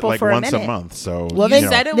or change purple it like for once a minute. month, so Well, you then know.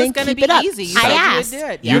 said it was then going to keep be it up. easy. You I said you would asked. do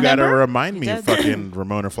it. You got to remember? remind me, You did. fucking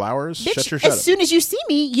Ramona Flowers. Bitch, Shut your shut as up. soon as you see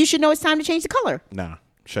me, you should know it's time to change the color. Nah,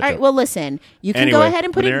 shut All right, up. well, listen. You can go Anyway, ahead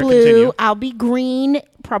and put it Manera, blue. continue. I'll be green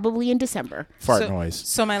probably in December. Fart so, noise.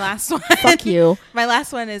 So my last one. Fuck you. My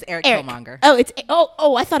last one is Eric Eric. Killmonger. Oh, it's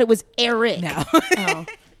I thought it was Eric. No. Oh.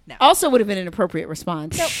 No. Also would have been an appropriate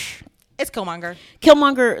response. It's Killmonger.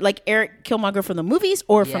 Killmonger, like Eric Killmonger from the movies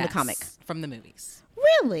or from the Yes, comic? From the movies.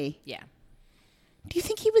 Really? Yeah. Do you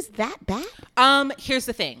think he was that bad? Here's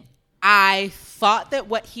the thing. I thought that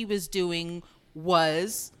what he was doing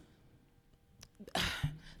was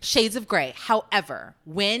shades of gray. However,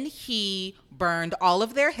 when he burned all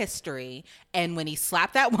of their history and when he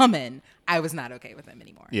slapped that woman, I was not okay with him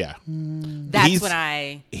anymore. Yeah. That's He's- when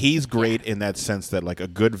I He's great in that sense that like a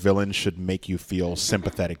good villain should make you feel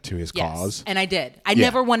sympathetic to his yes. cause. And I did. I Yeah.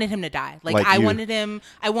 never wanted him to die. Like, Like I you. wanted T'Challa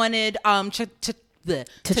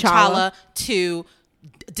T'Challa. to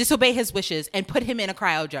disobey his wishes and put him in a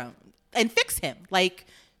cryogone and fix him. Like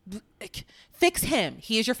fix him.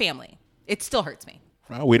 He is your family. It still hurts me.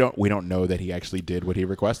 Well, we don't know that he actually did what he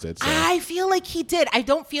requested. So. I feel like he did. I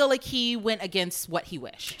don't feel like he went against what he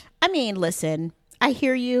wished. I mean, listen, I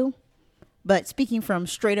hear you, but speaking from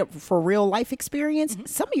straight up for real life experience,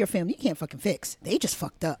 some of your family you can't fucking fix. They just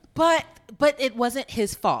fucked up. But it wasn't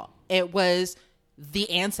his fault. It was the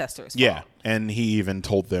ancestors. Yeah, fault. and he even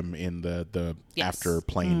told them in the Yes. after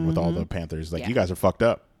playing with all the Panthers, like, Yeah. you guys are fucked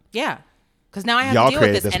up. Yeah, because now I have Y'all to deal with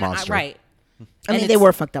created this, this and monster. right. I And mean, they it's-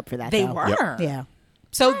 were fucked up for that. They though. were. Yep. Yeah.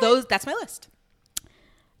 So that's my list.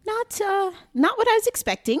 Not what I was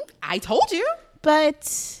expecting, I told you.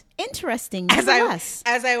 but interesting As nonetheless.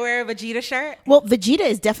 I wear a Vegeta shirt. Well, Vegeta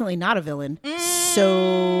is definitely not a villain.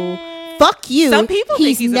 So fuck you. Some people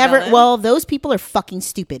think he's a never. villain. Well, those people are fucking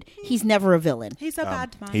stupid. He's never a villain. He's a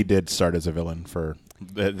bad man. He did start as a villain for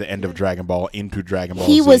the end of Dragon Ball into Dragon Ball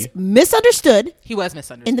He Z. was misunderstood He was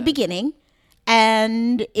misunderstood in the beginning,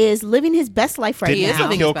 and is living his best life right Didn't He is he now.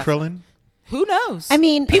 living kill his best Krillin? Who knows? I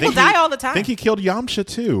mean, people think he- die all the time. I think he killed Yamcha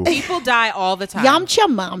too. People die all the time. Yamcha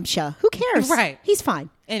Mamcha. Who cares? Right. He's fine.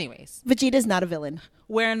 Anyways, Vegeta's not a villain.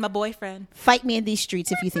 wearing my boyfriend. Fight me in these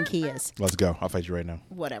streets if you think he is. Let's go. I'll fight you right now.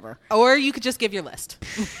 Whatever. Or you could just give your list.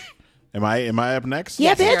 Am I up next? Yeah,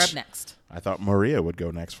 Yes, you're bitch. up next. I thought Maria would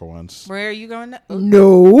go next for once. Where are you going?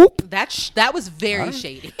 Nope. That was very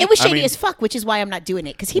shady. It was I shady mean- as fuck, which is why I'm not doing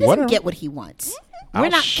it, because he doesn't Whatever. get what he wants. I'll We're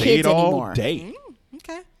not shade kids all anymore. day.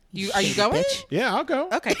 Okay. Are you going? Bitch. Yeah, I'll go.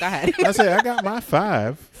 Okay, go ahead. I say I got my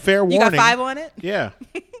 5. Fair warning. You got 5 on it? Yeah.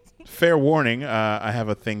 Fair warning. I have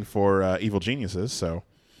a thing for evil geniuses. So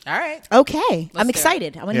All right. Okay. do I'm it.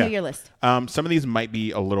 excited. I want to yeah. hear your list. Some of these might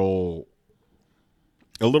be a little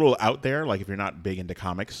out there. Like if you're not big into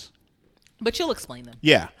comics. But you'll explain them.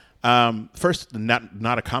 Yeah. First,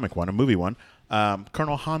 not a comic one, a movie one.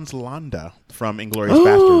 Colonel Hans Landa from Inglourious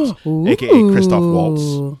Bastards, aka Christoph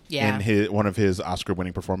Waltz, Yeah. in one of his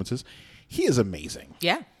Oscar-winning performances. He is amazing.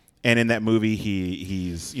 Yeah. And in that movie,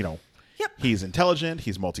 he's Yep. he's intelligent,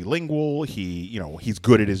 he's multilingual, he's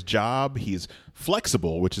good at his job, he's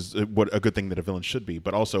flexible, which is what a good thing that a villain should be,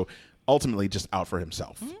 but also ultimately just out for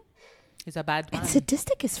himself. He's a bad man. And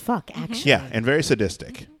sadistic as fuck, actually. Yeah, and very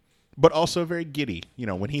sadistic. But also very giddy.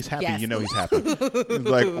 When he's happy, Yes. he's happy. He's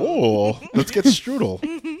like, oh, let's get strudel.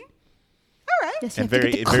 Yes, you And have to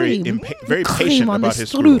very, get the very, cream. very Cream patient on about the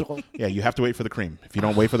his strudel. strudel. Yeah, you have to wait for the cream. If you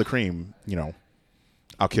don't wait for the cream,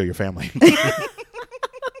 I'll kill your family.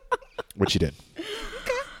 Which he did.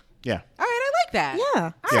 Yeah. All right, I like that.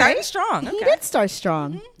 Yeah. Starting strong. Okay. He did start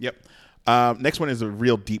strong. Yep. Next one is a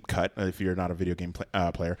real deep cut. If you're not a video game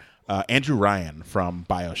player, Andrew Ryan from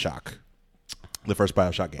BioShock, the first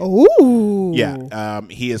BioShock game. Ooh. Yeah,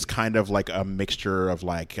 he is kind of like a mixture of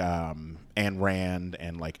like Ayn Rand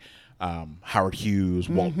and like Howard Hughes,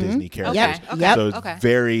 Walt Disney characters. Okay, Yep. So it's okay.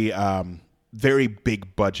 very, very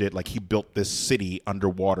big budget. Like he built this city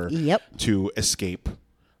underwater Yep. to escape.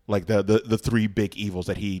 Like the 3 big evils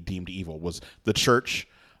that he deemed evil was the church,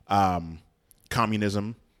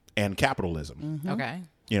 communism, and capitalism. Okay.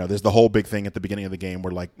 There's the whole big thing at the beginning of the game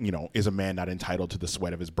where, like, is a man not entitled to the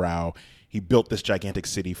sweat of his brow? He built this gigantic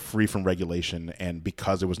city free from regulation, and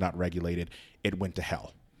because it was not regulated, it went to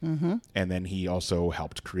hell. Mm-hmm. And then he also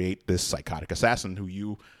helped create this psychotic assassin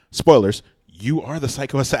who spoilers, you are the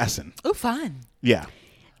psycho assassin. Oh, fun. Yeah.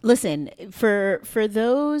 Listen, for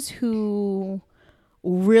those who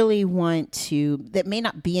really want to, that may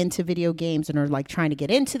not be into video games and are like trying to get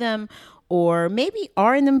into them, or maybe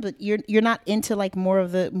are in them, but you're not into like more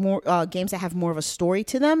games that have more of a story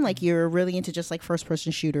to them. Like you're really into just like first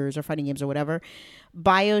person shooters or fighting games or whatever.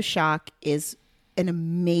 BioShock is an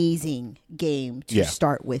amazing game to Yeah.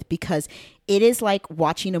 start with because it is like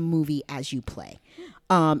watching a movie as you play.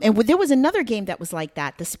 And there was another game that was like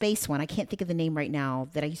that, the space one. I can't think of the name right now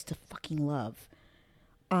that I used to fucking love.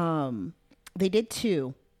 They did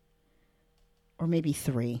 2 or maybe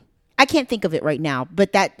 3. I can't think of it right now,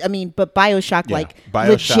 but BioShock, Yeah. like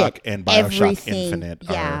BioShock legit, and BioShock everything, Infinite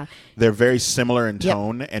yeah. they're very similar in Yep.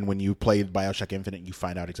 tone, and when you play BioShock Infinite, you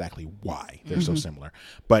find out exactly why they're Mm-hmm. so similar.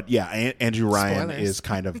 But yeah, Andrew Ryan Spoilers. is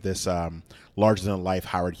kind of this larger than life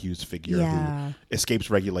Howard Hughes figure Yeah. who escapes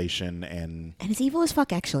regulation, and And it's evil as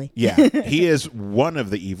fuck, actually. yeah, he is one of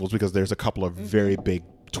the evils because there's a couple of very big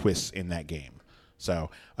twists in that game.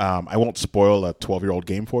 So I won't spoil a 12-year-old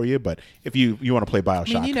game for you, but if you want to play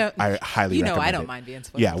BioShock, I highly recommend I don't it. mind being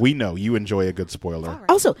spoiled. Yeah, we know you enjoy a good spoiler.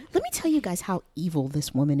 Also, let me tell you guys how evil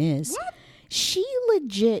this woman is. What? She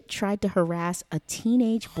legit tried to harass a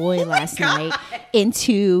teenage boy last night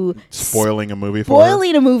into Spoiling a movie for her.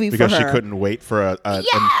 spoiling a movie for Because she her. couldn't wait for an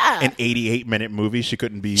Yeah. 88-minute movie. She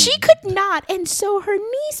couldn't be. She could not. And so her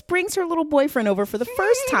niece brings her little boyfriend over for the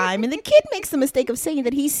first time, and the kid makes the mistake of saying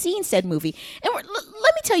that he's seen said movie. And let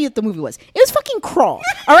me tell you what the movie was. It was fucking Crawl.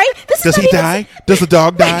 All right? This Does is he not even- die? Does the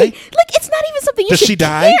dog die? Like, it's not even something you Does should she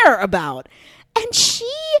die? care about. And she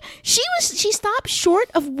stopped short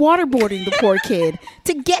of waterboarding the poor kid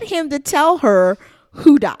to get him to tell her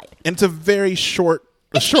who died. And it's a very short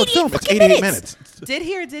A short film. It's fucking 88 minutes. minutes. Did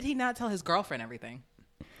he or did he not tell his girlfriend everything?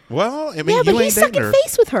 Well, I mean, Yeah, but you he's ain't dating sucking her.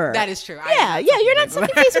 face with her. That is true. Yeah, you're not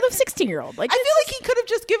sucking face with a 16-year-old. Like, I feel like he could have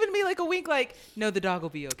just given me like a wink, like, no, the dog will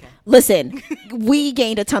be okay. listen, we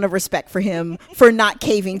gained a ton of respect for him for not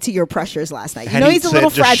caving to your pressures last night. You Had know he he's a said, little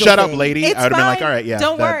just fragile. shut up, thing. lady, It's I would have been like, fine. all right, yeah,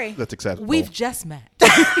 Don't worry. That's acceptable. We've just met.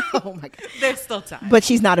 Oh my god. There's still time. But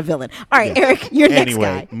she's not a villain. All right, Eric, you're next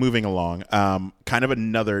Anyway, guy. moving along. Kind of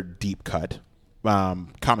another deep cut,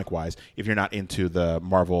 comic-wise, if you're not into the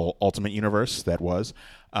Marvel Ultimate Universe that was.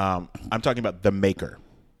 I'm talking about The Maker,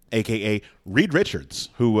 a.k.a. Reed Richards,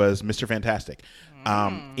 who was Mr. Fantastic.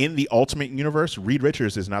 In the Ultimate Universe, Reed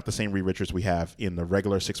Richards is not the same Reed Richards we have in the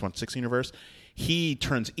regular 616 universe. He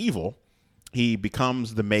turns evil. He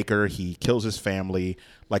becomes the Maker. He kills his family.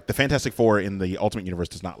 Like, the Fantastic Four in the Ultimate Universe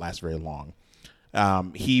does not last very long.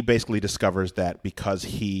 He basically discovers that because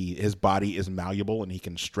his body is malleable and he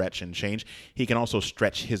can stretch and change, he can also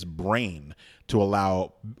stretch his brain to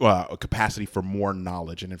allow a capacity for more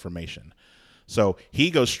knowledge and information. So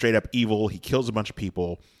he goes straight up evil. He kills a bunch of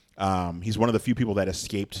people. He's one of the few people that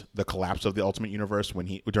escaped the collapse of the Ultimate Universe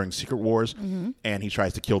during Secret Wars, and he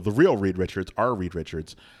tries to kill the real Reed Richards, our Reed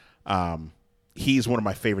Richards. He's one of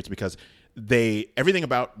my favorites because everything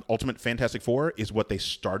about Ultimate Fantastic Four is what they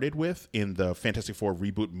started with in the Fantastic Four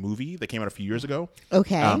reboot movie that came out a few years ago.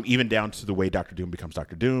 Okay. Even down to the way Doctor Doom becomes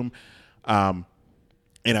Doctor Doom.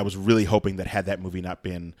 And I was really hoping that had that movie not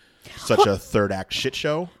been such a third act shit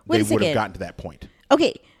show, Wait they a would have second. gotten to that point.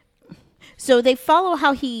 Okay. So they follow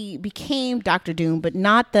how he became Doctor Doom, but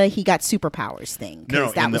not he got superpowers thing. 'cause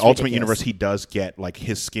No, that in the was Ultimate ridiculous. Universe, he does get, like,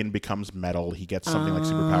 his skin becomes metal. He gets something like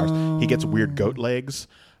superpowers. He gets weird goat legs.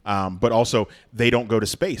 But also, they don't go to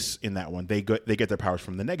space in that one. They get their powers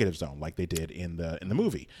from the negative zone, like they did in the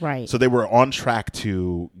movie. Right. So they were on track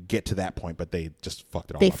to get to that point, but they just fucked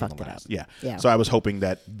it all They up. fucked it up. Yeah. Yeah. So I was hoping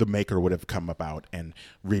that the Maker would have come about and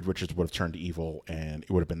Reed Richards would have turned evil, and it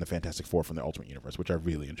would have been the Fantastic Four from the Ultimate Universe, which I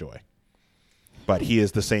really enjoy. But he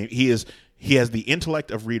is the same. He has the intellect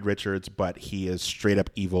of Reed Richards, but he is straight up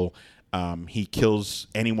evil. He kills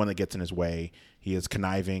anyone that gets in his way. He is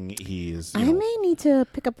conniving. He is. I may need to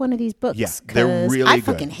pick up one of these books. Yeah, they're 'cause really I good.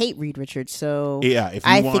 fucking hate Reed Richards, so Yeah, if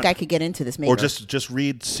you I want- think I could get into this. Maker. Or just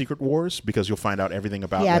read Secret Wars, because you'll find out everything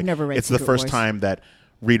about. Yeah, I've like, never read It's the Secret first Wars. time that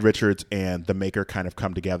Reed Richards and the Maker kind of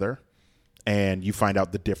come together, and you find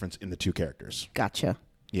out the difference in the two characters. Gotcha.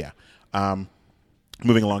 Yeah.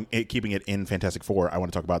 Moving along, keeping it in Fantastic Four, I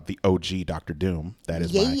want to talk about the OG Doctor Doom. That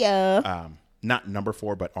is my not number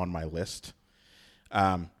 4, but on my list. He's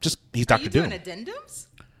Are Doctor you Doom. doing addendums?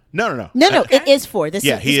 No. No, it is 4. This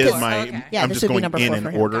Yeah, he is good. my. Okay. Yeah, I'm this just would be going number in 4 an for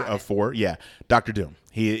him. order Got of it. 4. Yeah, Doctor Doom.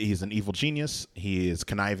 He's an evil genius. He is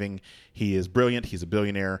conniving. He is brilliant. He's a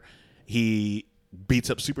billionaire. He beats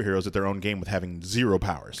up superheroes at their own game with having 0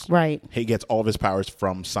 powers. Right. He gets all of his powers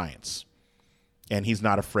from science, and he's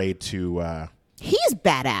not afraid to. He is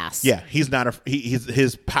badass. Yeah, he's not.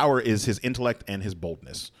 His power is his intellect and his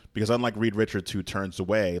boldness. Because unlike Reed Richards, who turns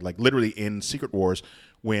away, like literally in Secret Wars,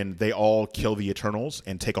 when they all kill the Eternals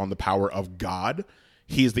and take on the power of God,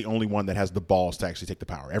 he's the only one that has the balls to actually take the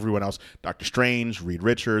power. Everyone else, Doctor Strange, Reed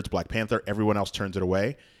Richards, Black Panther, everyone else turns it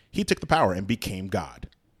away. He took the power and became God.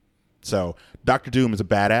 So Doctor Doom is a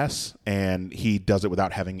badass, and he does it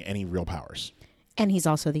without having any real powers. And he's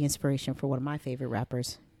also the inspiration for one of my favorite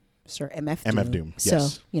rappers, Sir MF Doom. MF Doom, So,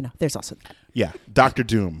 yes. there's also that. Yeah, Doctor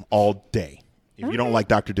Doom all day. If you don't like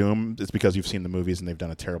Doctor Doom, it's because you've seen the movies and they've done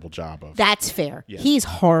a terrible job of. That's fair. Yeah. He's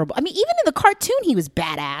horrible. I mean, even in the cartoon, he was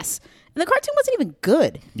badass. And the cartoon wasn't even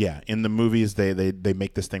good. Yeah, in the movies, they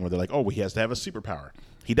make this thing where they're like, oh, he has to have a superpower.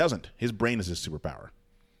 He doesn't. His brain is his superpower.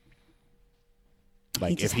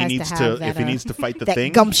 Like just if he has to needs have to, that, if he needs to fight the that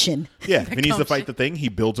thing, gumption. yeah, if he needs to fight the thing, he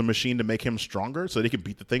builds a machine to make him stronger so that he can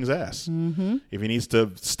beat the thing's ass. Mm-hmm. If he needs to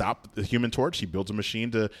stop the Human Torch, he builds a machine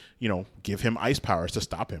to, give him ice powers to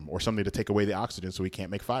stop him, or something to take away the oxygen so he can't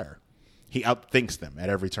make fire. He outthinks them at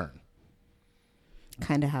every turn.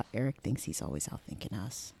 Kind of how Eric thinks he's always outthinking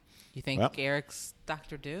us. You think Well. Eric's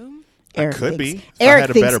Doctor Doom? Eric could thinks, be. If I Eric had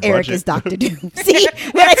a thinks better Eric budget. is Dr. Doom. See?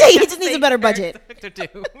 When I tell you, he just needs a better budget. Doctor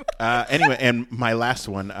Doom. Anyway, and my last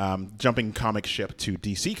one, jumping comic ship to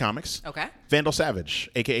DC Comics. Okay. Vandal Savage,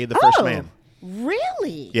 a.k.a. the First Man.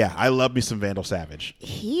 Really? Yeah, I love me some Vandal Savage.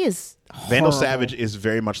 He is Vandal horrible. Savage is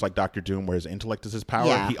very much like Doctor Doom, where his intellect is his power.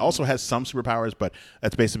 Yeah. He also has some superpowers, but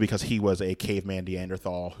that's basically because he was a caveman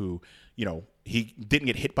Neanderthal who, he didn't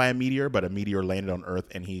get hit by a meteor, but a meteor landed on Earth,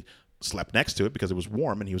 and he slept next to it because it was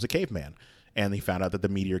warm, and he was a caveman. and he found out that the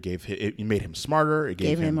meteor it made him smarter. It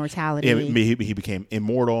gave him immortality. He became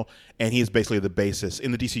immortal, and he's basically the basis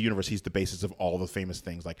in the DC universe. He's the basis of all the famous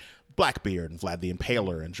things like Blackbeard and Vlad the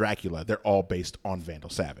Impaler and Dracula. They're all based on Vandal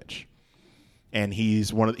Savage. And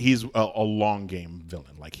he's a long game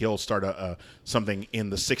villain. Like he'll start something in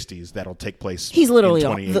the 60s that'll take place. He's literally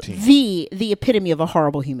in 2018. the epitome of a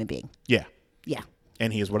horrible human being. Yeah. Yeah.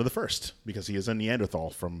 And he is one of the first because he is a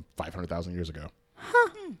Neanderthal from 500,000 years ago.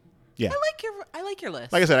 Yeah. I like your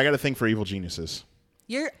list. Like I said, I got a thing for evil geniuses.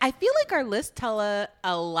 I feel like our lists tell a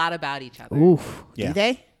lot about each other. Oof. Yeah. Do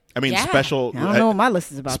they? I mean, Yeah. special. I don't know what my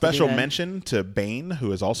list is about. Special to do then. mention to Bane,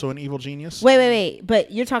 who is also an evil genius. Wait.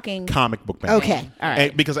 But you're talking. Comic book Bane. Okay. All right.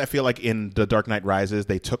 And because I feel like in The Dark Knight Rises,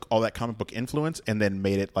 they took all that comic book influence and then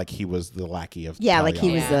made it like he was the lackey of. Yeah, like he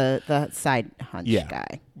Talia. was the side hunch Yeah.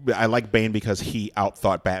 guy. I like Bane because he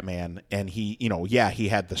outthought Batman, and he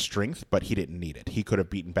had the strength, but he didn't need it. He could have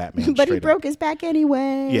beaten Batman. But he straight broke up. his back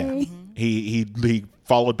anyway. Yeah, he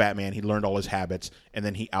followed Batman. He learned all his habits, and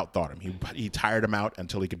then he outthought him. He tired him out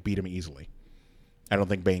until he could beat him easily. I don't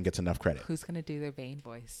think Bane gets enough credit. Who's gonna do their Bane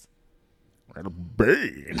voice?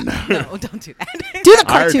 Bane. No, don't do that. Do the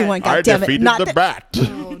cartoon one, I goddammit. defeated Not the bat.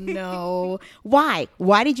 Oh no! Why?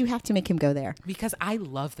 Why did you have to make him go there? Because I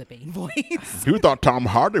love the Bane voice. You thought Tom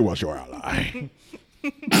Hardy was your ally.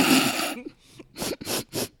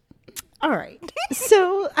 All right.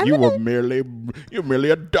 So You merely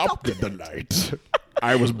adopted the light.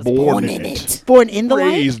 I was born in it. Born in the light.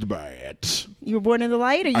 Raised by it. You were born in the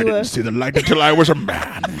light, or I you were? didn't see the light until I was a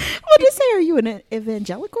man. What did I say? Are you an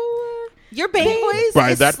evangelical? Your Bane voice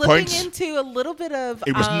By is that slipping point, into a little bit of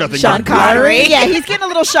it was nothing Sean but glory. Connery. Yeah, he's getting a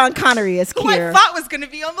little Sean Connery-esque who I here. thought was going to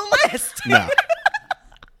be on the list. No.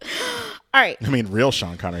 All right. I mean, real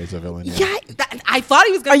Sean Connery is a villain. Yeah. I thought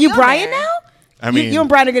he was going Are to be you on Brian there. now? I mean, you and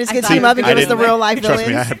Brian are going to I team thought up and I give us the didn't- real life Trust villains.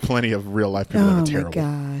 me, I had plenty of real life people that Oh were my terrible.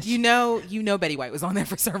 gosh. You know Betty White was on there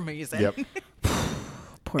for some reason. Yep.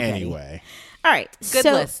 Poor Betty. Anyway. All right. Good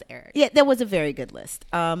so, list, Eric. Yeah, that was a very good list.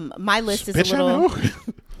 My list is Bitch, a I little. know.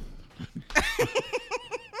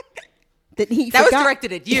 That was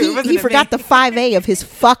directed at you, wasn't He it forgot me? the 5A of his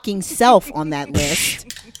fucking self on that list.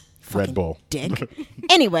 Red Bull. Dick.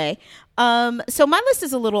 Anyway, so my list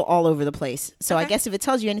is a little all over the place. So I guess if it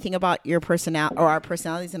tells you anything about your personality or our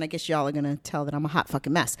personalities, then I guess y'all are gonna tell that I'm a hot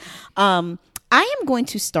fucking mess. I am going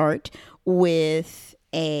to start with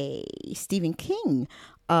a Stephen King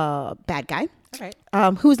bad guy, Okay.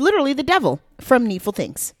 who's literally the devil from Needful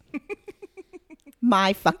Things.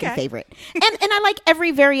 My fucking favorite, and I like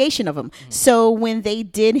every variation of him. So when they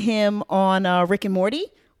did him on Rick and Morty,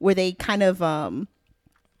 where they kind of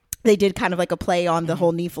they did kind of like a play on the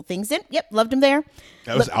whole Needful Things. Then, yep, loved him there.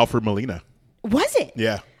 That was Alfred Molina. Was it?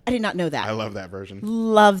 Yeah. I did not know that. I love that version.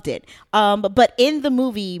 Loved it. But in the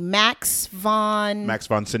movie, Max von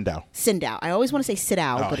Sydow. Sydow. I always want to say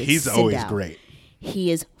Sydow, Oh, but it's he's always Sydow. great.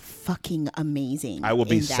 He is fucking amazing. I will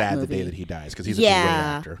be in that sad the movie. day that he dies because he's a great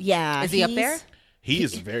actor. Yeah. Is he up he's- there? He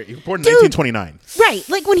was born in 1929. Right.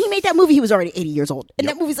 Like when he made that movie, he was already 80 years old. And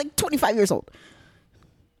that movie's like 25 years old.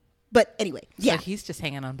 But anyway, yeah. So he's just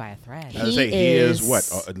hanging on by a thread. I would He say he is is-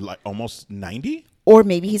 what, like almost 90? Or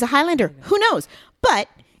maybe he's a Highlander. Who knows? But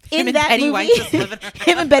in Him and that Betty movie, White just living-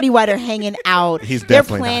 him and Betty White are hanging out. He's They're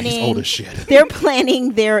definitely not. He's old as shit. They're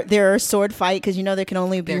planning their sword fight because there can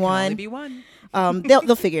only be There one. can only be one.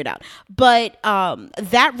 They'll figure it out. But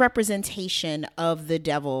that representation of the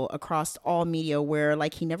devil across all media, where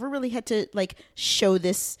like he never really had to like show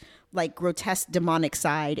this like grotesque demonic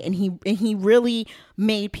side, and he really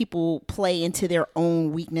made people play into their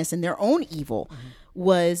own weakness and their own evil,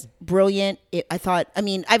 was brilliant. I've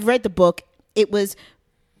read the book. It was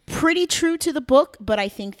pretty true to the book, but I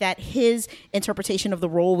think that his interpretation of the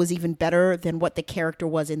role was even better than what the character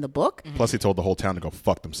was in the book. Plus, he told the whole town to go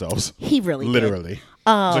fuck themselves. He really did. Literally. He's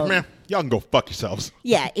like, man, y'all can go fuck yourselves.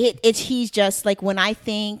 Yeah, he's just like, when I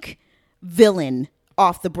think villain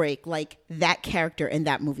off the break, like that character in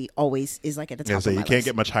that movie always is like at the top So of my you can't list.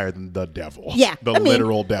 get much higher than the devil. Yeah, The I mean-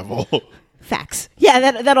 literal devil. Facts. Yeah,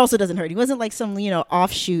 that also doesn't hurt. He wasn't like some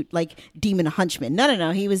offshoot like demon hunchman. No.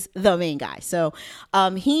 He was the main guy. So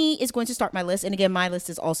he is going to start my list. And again, my list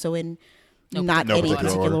is also in not No any particular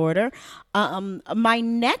particular order. My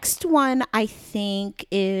next one, I think,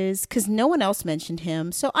 is because no one else mentioned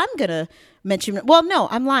him, so I'm gonna mention. Well, no,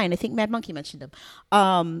 I'm lying. I think Mad Monkey mentioned him.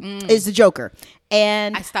 Is the Joker,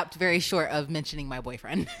 and I stopped very short of mentioning my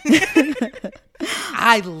boyfriend.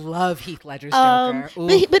 I love Heath Ledger's Joker.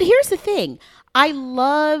 Ooh. But here's the thing.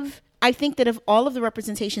 I think that of all of the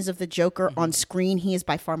representations of the Joker on screen, he is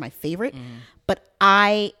by far my favorite. but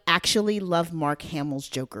I actually love Mark Hamill's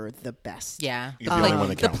Joker the best. Yeah. He's the only one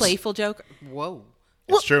that The counts. playful joke. Whoa.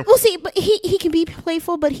 It's true. We'll see, but he can be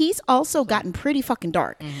playful, but he's also gotten pretty fucking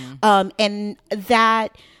dark. And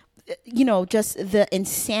that, just the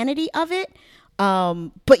insanity of it,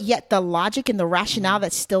 but yet the logic and the rationale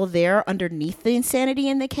that's still there underneath the insanity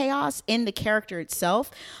and the chaos in the character itself,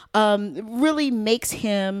 really makes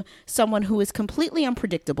him someone who is completely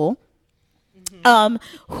unpredictable.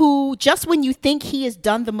 Who just when you think he has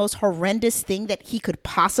done the most horrendous thing that he could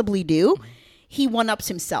possibly do, he one-ups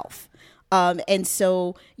himself. And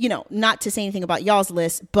so, not to say anything about y'all's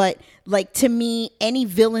list, but like to me, any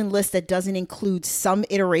villain list that doesn't include some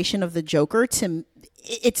iteration of the Joker,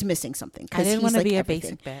 it's missing something. I didn't want to be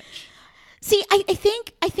everything. a basic bitch. See, I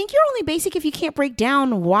think you're only basic if you can't break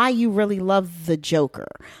down why you really love the Joker.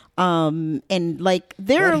 And like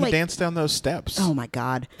there Let are him like, dance down those steps. oh my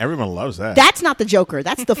God. Everyone loves that. That's not the Joker.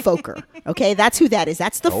 That's the Foker. Okay, that's who that is.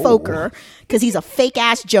 That's the Foker because he's a fake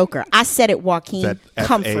ass Joker. I said it, Joaquin. Is that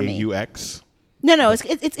Come for me. F-A-U-X? No, it's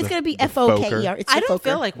gonna be the Foker. It's I the don't Foker.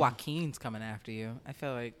 feel like Joaquin's coming after you. I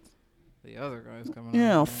feel like the other guy's coming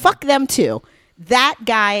No, after you. fuck them too. That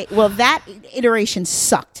guy. Well, that iteration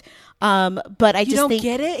sucked. But I You just don't think.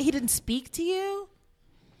 get it? He didn't speak to you?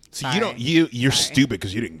 So you're stupid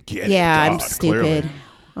because you didn't get it. Yeah, I'm God, stupid. clearly.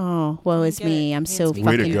 Oh, woe is get me. it. I'm He so didn't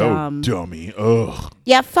Way fucking to go, dumb. dummy. Ugh.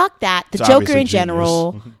 Yeah, fuck that. The It's Joker obviously in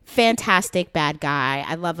general, genius. fantastic bad guy.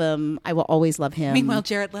 I love him. I will always love him. Meanwhile,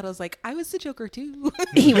 Jared Leto's like, I was the Joker too.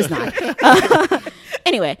 He was not.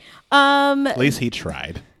 Anyway, At least he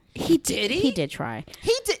tried. he Did he? He did try.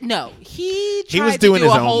 He did no. He tried was to doing do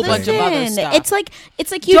his a own whole thing. bunch of other Listen, stuff.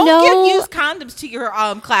 it's like you Don't know. use condoms to your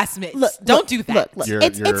classmates. Don't do that. Look, You're-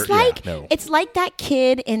 it's you're- like yeah, no. it's like that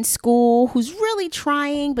kid in school who's really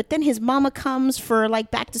trying, but then his mama comes for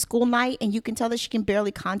like back to school night, and you can tell that she can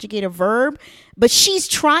barely conjugate a verb, but she's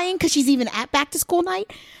trying because she's even at back to school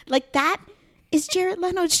night. Like that is Jared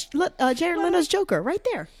Leto's Joker right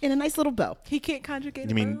there in a nice little bow. He can't conjugate.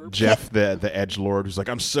 You a mean verb. Jeff, the edge lord, who's like,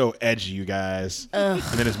 I'm so edgy, you guys. And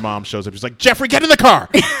then his mom shows up. She's like, Jeffrey, get in the car.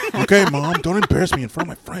 Okay, mom, don't embarrass me in front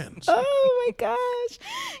of my friends. Oh my gosh.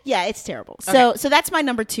 Yeah, it's terrible. So that's my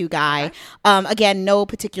number 2 guy. Again, no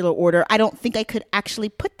particular order. I don't think I could actually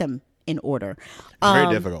put them in order. Very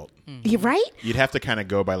difficult. You're right? You'd have to kind of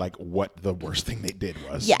go by like what the worst thing they did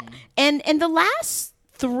was. Yeah. And the last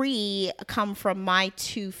 3 come from my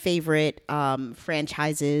 2 favorite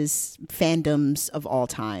franchises, fandoms of all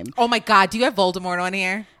time. Oh my God! Do you have Voldemort on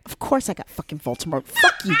here? Of course I got fucking Voldemort.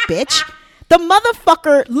 Fuck you, bitch. The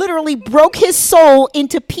motherfucker literally broke his soul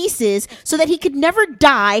into pieces so that he could never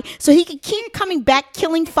die, so he could keep coming back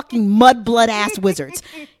killing fucking mudblood ass wizards.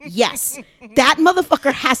 Yes, that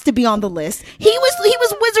motherfucker has to be on the list. He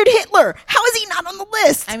was Wizard Hitler. How is he not on the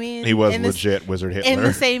list? I mean, He was in the- legit Wizard Hitler. In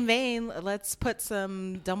the same vein, let's put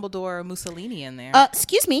some Dumbledore Mussolini in there.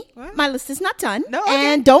 Excuse me, my list is not done. No,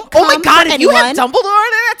 okay. And don't Oh my come God! for If you have anyone. Dumbledore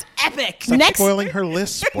in there, that's epic. Stop next- spoiling her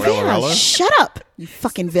list, Yeah, spoilerella. shut up, you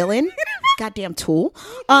fucking villain. Goddamn tool.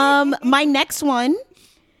 My next one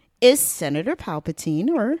is Senator Palpatine,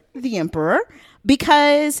 or the Emperor,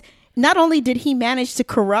 because not only did he manage to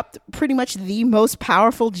corrupt pretty much the most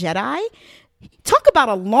powerful Jedi, talk about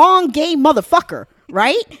a long game motherfucker,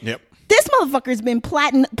 right? Yep. This motherfucker's been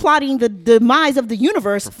plotting the demise of the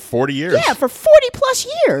universe 40 years. yeah, for 40 plus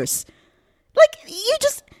years. Like, you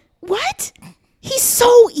just, what? He's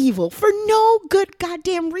so evil for no good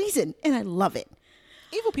goddamn reason. And I love it.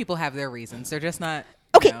 Evil people have their reasons. They're just not.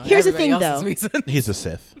 Okay, here's the thing, everybody though. else's reason. He's a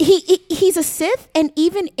Sith. He's a Sith, and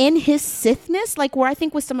even in his Sithness, like where I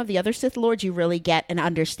think with some of the other Sith Lords, you really get an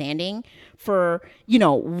understanding for,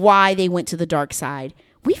 why they went to the dark side.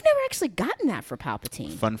 We've never actually gotten that for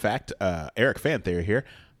Palpatine. Fun fact, Eric Fan Theory here.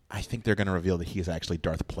 I think they're going to reveal that he is actually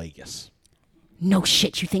Darth Plagueis. No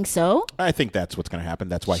shit, you think so? I think that's what's going to happen.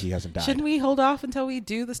 That's why he hasn't died. Shouldn't we hold off until we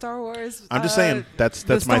do the Star Wars? I'm just saying, that's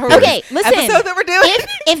the my Star theory. Wars Okay, listen. episode that we're doing.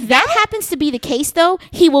 If that happens to be the case, though,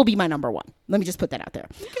 he will be my number 1. Let me just put that out there.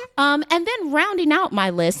 And then rounding out my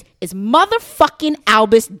list is motherfucking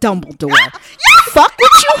Albus Dumbledore. Fuck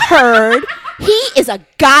what you heard. He is a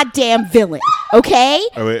goddamn villain. Okay.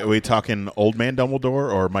 Are we talking old man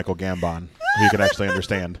Dumbledore or Michael Gambon, who you can actually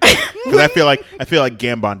understand? Because I feel like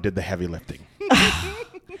Gambon did the heavy lifting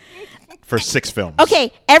for 6 films.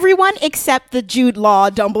 Okay. Everyone except the Jude Law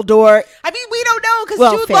Dumbledore. I mean, we don't know because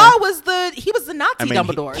Well, Jude fair. Law was the Nazi I mean,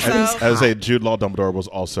 Dumbledore. I would say Jude Law Dumbledore was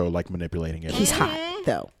also like manipulating it. He's hot,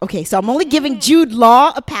 though. Okay, so I'm only giving Jude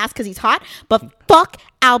Law a pass because he's hot, but fuck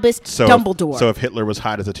Albus Dumbledore. So if Hitler was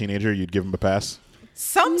hot as a teenager, you'd give him a pass?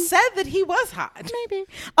 Some said that he was hot. Maybe.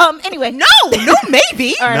 Anyway, No,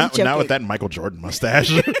 maybe. All right, I'm Not joking. with that Michael Jordan mustache.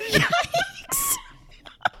 Yikes.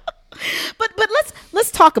 but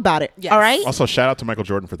let's talk about it. Yes. All right. Also, shout out to Michael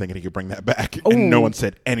Jordan for thinking he could bring that back, and no one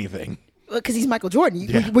said anything. Because he's Michael Jordan.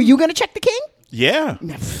 Yeah. Were you going to check the king? Yeah,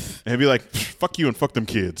 and he'd be like, "Fuck you and fuck them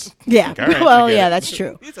kids." Yeah. Like, all right, I well, get yeah, it. that's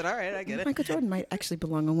true. He said, all right, I get it. Michael Jordan might actually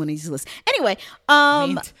belong on one of these lists. Anyway, I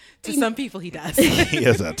mean, to some people, he does. He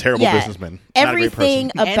is a terrible yeah, businessman. Not a great everything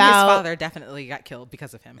person. And his about. father definitely got killed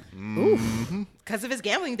because of him. Because of his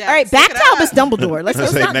gambling debt. All right, back to Albus Dumbledore. Let's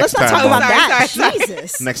Say not next talk time. about Oh, sorry, that. sorry.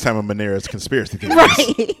 Jesus. Next time a Manera's conspiracy theory. Right.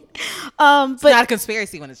 It's But not a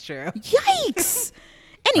conspiracy when it's true. yikes.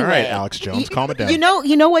 Anyway, All right, Alex Jones, calm it down.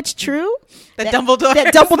 You know what's true? That Dumbledore-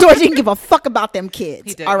 That Dumbledore didn't give a fuck about them kids.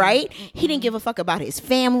 He didn't. All right, he didn't give a fuck about his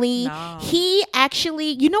family. No. He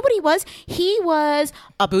actually, you know what he was? He was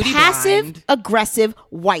a Booty passive, blind. aggressive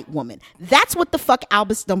white woman. That's what the fuck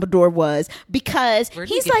Albus Dumbledore was, because Where'd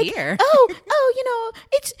we he's get like, here?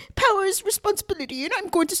 it's power is responsibility, and I'm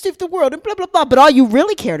going to save the world, and blah blah blah. But all you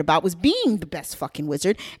really cared about was being the best fucking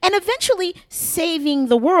wizard, and eventually saving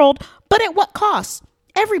the world. But at what cost?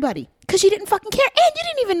 Everybody. Because you didn't fucking care. And you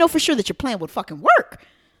didn't even know for sure that your plan would fucking work.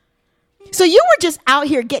 So you were just out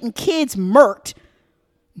here getting kids murked.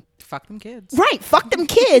 Fuck them kids. Right. Fuck them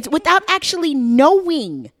kids without actually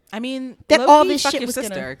knowing. I mean, That low-key, all this fuck shit your was gonna-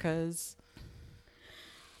 sister, because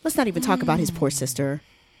Let's not even talk about his poor sister.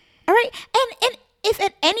 All right. And if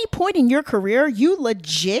at any point in your career you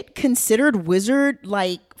legit considered wizard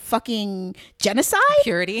like fucking genocide,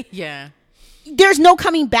 purity. Yeah. there's no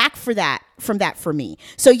coming back from that for me.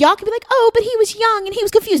 So y'all can be like, oh, but he was young and he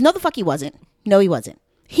was confused. No, the fuck he wasn't. No, he wasn't.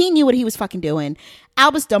 He knew what he was fucking doing.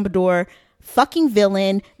 Albus Dumbledore, fucking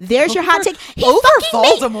villain. There's your hot take. He over fucking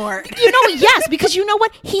made- Voldemort. You know what? Yes, because you know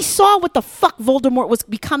what? He saw what the fuck Voldemort was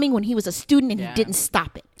becoming when he was a student, and Yeah. he didn't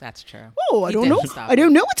stop it. That's true. Oh, I He don't know. didn't stop I it.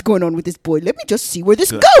 don't know what's going on with this boy. Let me just see where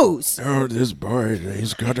this goes. Oh, this boy,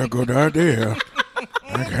 he's got a good idea.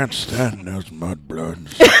 I can't stand those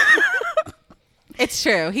mudbloods. It's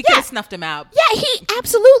true. He could have snuffed him out. Yeah, he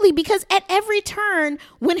absolutely, because at every turn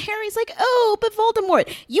when Harry's like, oh, but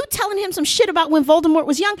Voldemort, you telling him some shit about when Voldemort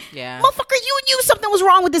was young. Yeah. Motherfucker, you knew something was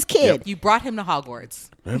wrong with this kid. You brought him to Hogwarts.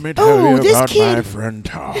 Let me tell Oh, you this about kid- my friend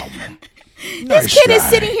Tom. This kid is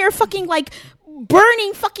sitting here fucking like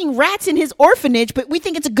burning fucking rats in his orphanage, but we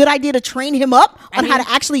think it's a good idea to train him up on how mean,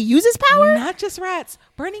 to actually use his power? Not just rats,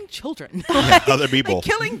 burning children. Other people. Like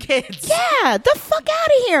killing kids. Yeah, the fuck out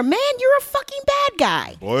of here, man. You're a fucking bad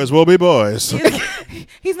guy. Boys will be boys.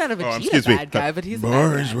 He's not a Vegeta excuse me. bad guy, but he's a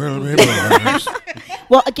bad Boys guy. will be boys.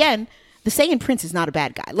 Well, again, the Saiyan Prince is not a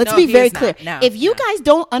bad guy. Let's No, be he very is not. clear. No, If you no. guys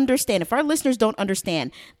don't understand, if our listeners don't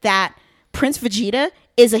understand that Prince Vegeta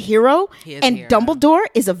is a hero He is a and hero. Dumbledore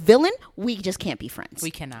is a villain, we just can't be friends.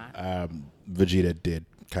 We cannot. Vegeta did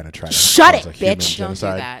kind of try to Shut cause it, a human bitch. Don't do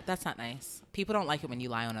genocide. that. That's not nice. People don't like it when you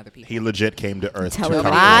lie on other people. He legit came to Earth Tell to her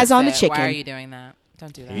conquer lies it. on the Why chicken. are you doing that?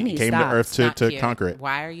 Don't do that. He need to came to stop. Earth It's not to cute. conquer it.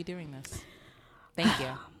 Why are you doing this? Thank you.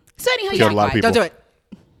 So anyhow, Killed a lot of people. Don't do it.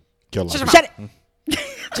 Killed a lot of Shut people. it.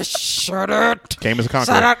 Just shut it. Came as a Shut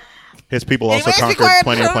conqueror. up. His people also Anyways, be conquered quiet.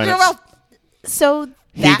 plenty of Shut up, planets. your mouth. so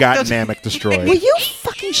He that, got Namek destroyed. will you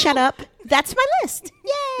fucking shut up? That's my list.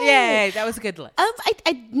 Yay! Yay, that was a good list.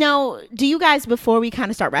 I now, do you guys, before we kind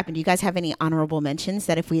of start wrapping, do you guys have any honorable mentions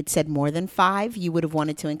that if we had said more than 5, you would have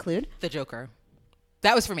wanted to include? The Joker.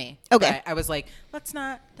 That was for me. Okay. But I was like,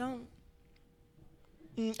 don't.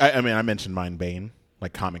 I mean, I mentioned mine, Bane,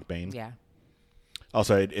 like comic Bane. Yeah.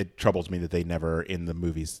 Also, it troubles me that they never in the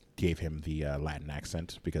movies gave him the Latin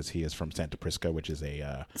accent because he is from Santa Prisca, which is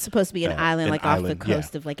a Supposed to be an island, an like off the island, yeah.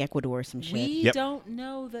 coast of like Ecuador or some shit. We Yep. don't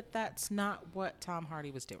know that that's not what Tom Hardy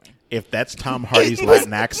was doing. if that's Tom Hardy's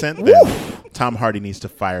Latin accent, then Tom Hardy needs to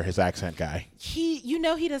fire his accent guy. He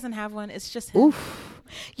doesn't have one. It's just him. Oof.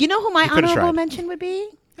 You know who my could've honorable tried. mention would be?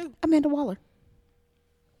 Amanda Waller.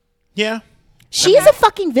 Yeah, She is a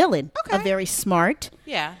fucking villain. Okay. A very smart,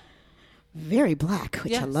 Yeah. very black,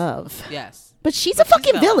 which I Yes. love. Yes. But she's a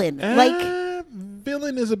fucking villain. villain. Like,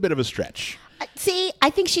 villain is a bit of a stretch. see, I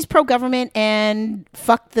think she's pro-government and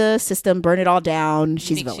fuck the system, burn it all down. You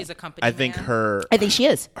She's a think villain. she's a company I think man? her I think she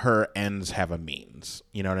is. her ends have a means.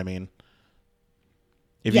 You know what I mean?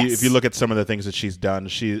 If Yes. you look at some of the things that she's done,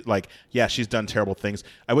 she's done terrible things.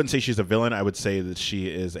 I wouldn't say she's a villain. I would say that she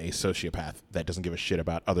is a sociopath that doesn't give a shit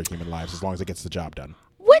about other human lives as long as it gets the job done.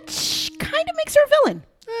 Which kind of makes her a villain.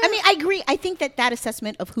 I mean, I agree. I think that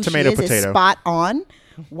assessment of who Tomato, she is potato. spot on.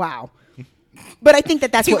 Wow. But I think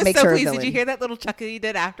that's He what was makes so her a pleased. villain. Did you hear that little chuckle he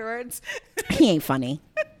did afterwards? He ain't funny.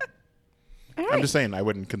 I'm just saying I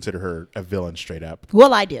wouldn't consider her a villain straight up.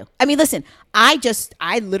 Well, I do. I mean, listen, I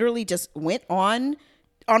literally just went on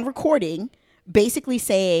recording basically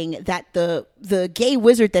saying that the gay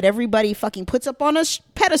wizard that everybody fucking puts up on a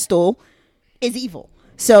pedestal is evil.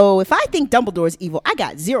 So if I think Dumbledore is evil, I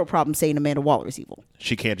got zero problem saying Amanda Waller is evil.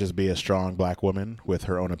 She can't just be a strong black woman with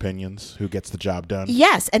her own opinions who gets the job done.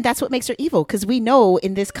 Yes, and that's what makes her evil, because we know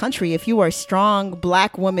in this country, if you are a strong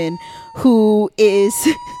black woman who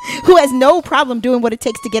has no problem doing what it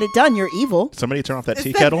takes to get it done, you're evil. Somebody turn off that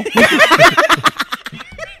tea kettle.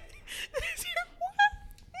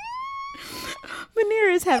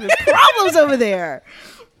 Manira is having problems over there.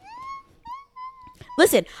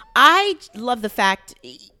 Listen, I love the fact,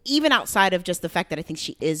 even outside of just the fact that I think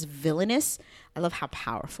she is villainous, I love how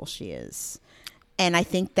powerful she is. And I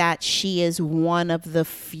think that she is one of the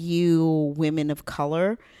few women of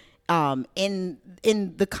color in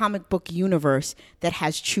the comic book universe that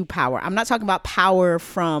has true power. I'm not talking about power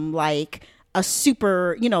from like a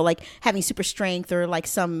super, like having super strength or like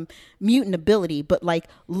some mutant ability, but like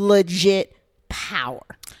legit power.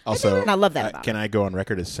 Also, and I love that about can I go on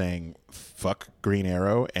record as saying fuck Green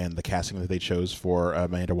Arrow and the casting that they chose for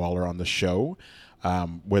Amanda Waller on the show,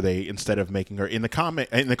 where they, instead of making her in the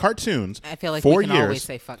cartoons, I feel like 4 we can years, always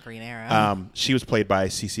say fuck Green Arrow. she was played by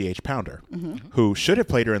CCH Pounder, who should have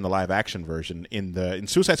played her in the live action version in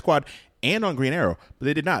Suicide Squad and on Green Arrow, but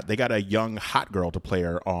they did not. They got a young hot girl to play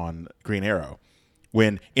her on Green Arrow.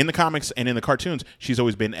 When in the comics and in the cartoons, she's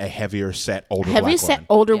always been a heavier set,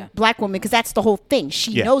 older black woman, because that's the whole thing.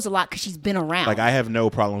 She knows a lot because she's been around. Like, I have no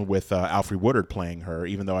problem with Alfre Woodard playing her,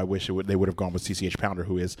 even though I wish they would have gone with CCH Pounder,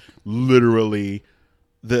 who is literally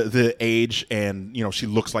the age, and she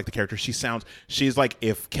looks like the character. She's like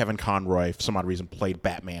if Kevin Conroy, for some odd reason, played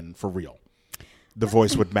Batman for real. The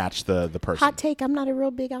voice would match the person. Hot take, I'm not a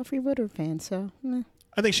real big Alfre Woodard fan, so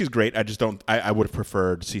I think she's great. I just don't. I would have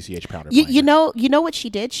preferred CCH Pounder. You know what she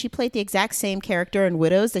did? She played the exact same character in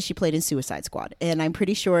Widows that she played in Suicide Squad, and I'm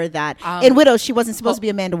pretty sure that in Widows she wasn't supposed to be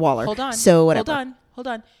Amanda Waller. Hold on. So whatever. Hold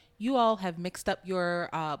on. You all have mixed up your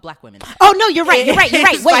black women. Oh no, you're right. Wait.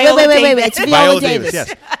 It's Viola Davis.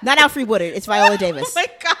 Yes. Not Alfre Woodard. It's Viola Davis. Oh my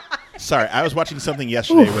God. Sorry, I was watching something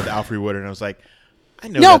yesterday with Alfre Woodard, and I was like, I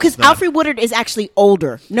know. No, because Alfre Woodard is actually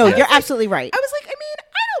older. No, you're absolutely right. I was like,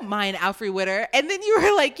 I don't mind Alfre Woodard. And then you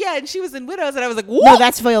were like, yeah, and she was in Widows. And I was like, what? No,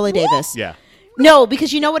 that's Viola Davis. Yeah. No,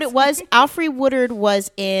 because you know what it was? Alfre Woodard was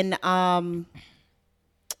in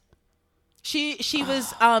She was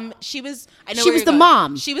the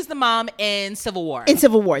mom. She was the mom in Civil War.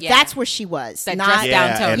 Yeah. That's where she was. That dressed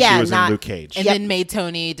down Tony. And she was in Luke Cage. And then made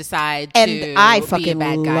Tony decide and to I be fucking a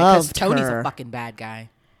bad guy. loved Tony's her. a fucking bad guy.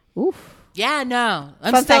 Oof. Yeah, no.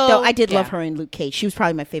 Fun fact though, I did love her in Luke Cage. She was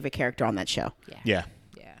probably my favorite character on that show. Yeah.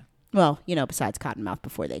 Well, besides Cottonmouth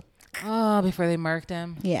before they murked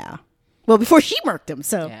him. Yeah. Well, before she murked him.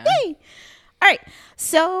 So, yay. All right.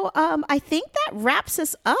 So, I think that wraps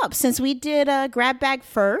us up since we did grab bag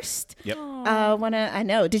first. Yep. I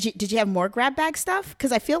know. Did you have more grab bag stuff?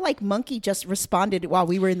 Because I feel like Monkey just responded while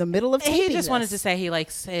we were in the middle of taping He just wanted this. to say he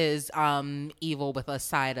likes his evil with a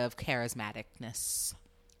side of charismaticness.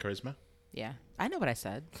 Charisma? Yeah. I know what I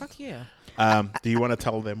said. Fuck you. Do you want to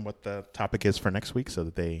tell them what the topic is for next week so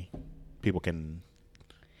that people can...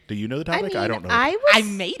 Do you know the topic? I don't know. I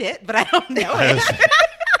made it, but I don't know it.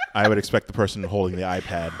 I would expect the person holding the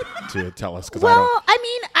iPad to tell us.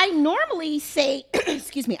 I normally say,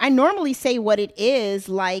 excuse me, I normally say what it is,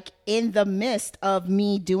 like in the midst of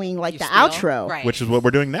me doing like the outro. Right. Which is what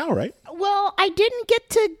we're doing now, right? Well, I didn't get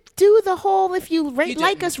to do the whole if you rate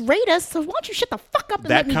us, rate us. So why don't you shut the fuck up and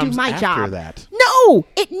let me do my job? That. No,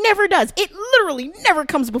 it never does. It literally never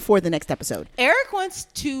comes before the next episode. Eric wants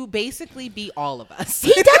to basically be all of us.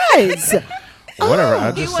 He does. Whatever.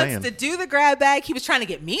 I'm He just wants saying. to do the grab bag. He was trying to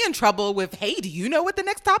get me in trouble with, hey, do you know what the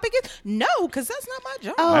next topic is? No, because that's not my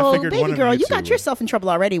job. Oh, figured one baby of girl, you you two got would. yourself in trouble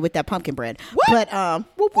already with that pumpkin bread. What? But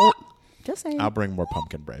whoop, whoop. Just saying. I'll bring more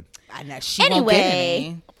pumpkin bread. I know she won't get Anyway,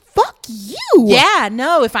 any. fuck you. Yeah,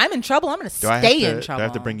 no. If I'm in trouble, I'm going to Do I stay have in to, trouble. do I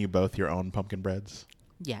have to bring you both your own pumpkin breads?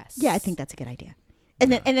 Yes. Yeah, I think that's a good idea.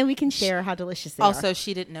 And then we can share how delicious they are. Also,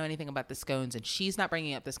 she didn't know anything about the scones, and she's not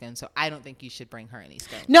bringing up the scones, so I don't think you should bring her any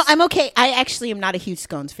scones. No, I'm okay. I actually am not a huge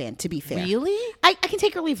scones fan, to be fair. Really? I can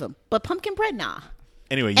take or leave them, but pumpkin bread, nah.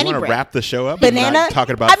 Anyway, you Any want to bread. wrap the show up? Banana. We're not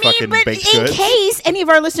talking about fucking but baked in goods. case any of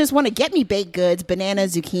our listeners want to get me baked goods, banana,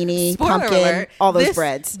 zucchini, Spoiler pumpkin, alert, all those this-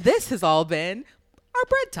 breads. This has all been our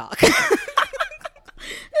bread talk.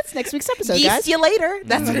 That's next week's episode, See guys. you later.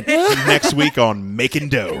 That's what it is. Next week on Making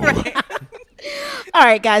Dough. All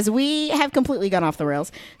right, guys, we have completely gone off the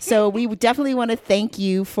rails. So we would definitely want to thank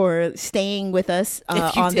you for staying with us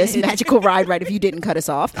If you on this did. magical ride, right? If you didn't cut us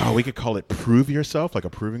off. Oh, we could call it "Prove Yourself," like a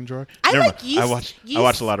proving drawer. I Never like mind. yeast. I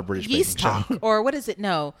watched a lot of British yeast baking show. talk, or what is it?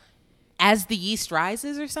 No, as the yeast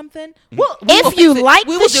rises, or something. Mm-hmm. Well, If you like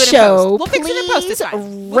we the will do it in show, post. We'll fix it in post. It's please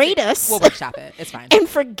fine. rate we'll us. We'll workshop it. It's fine. And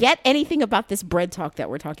forget anything about this bread talk that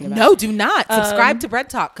we're talking about. No, do not subscribe to Bread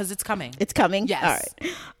Talk because it's coming. It's coming? Yes.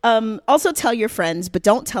 All right. Also tell your friends, but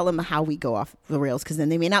don't tell them how we go off the rails because then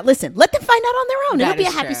they may not listen. Let them find out on their own. That It'll be a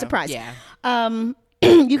is happy true. surprise. Yeah.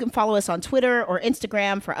 You can follow us on Twitter or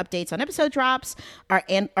Instagram for updates on episode drops. Our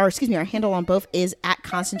handle on both is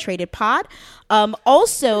 @ConcentratedPod.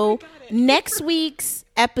 Also, next week's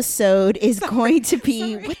episode is going to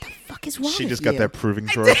be what the fuck is wrong? She with just you? got that proving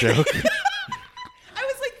drawer joke. I was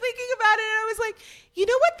like thinking about it, and I was like, you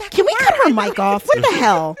know what? That Can we work. cut her mic off? What the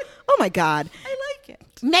hell? Oh my god! I like it.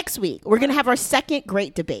 Next week we're gonna have our second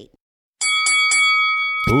great debate.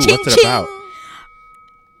 Ooh, what's it about?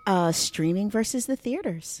 Streaming versus the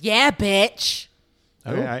theaters. Yeah, bitch.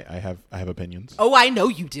 Okay, I have opinions. Oh, I know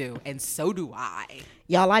you do, and so do I.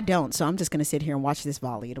 Y'all, I don't, so I'm just gonna sit here and watch this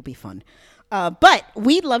volley. It'll be fun. But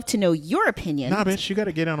we'd love to know your opinion. Nah, bitch, you got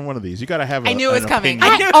to get on one of these. You got to have. I knew it was an coming.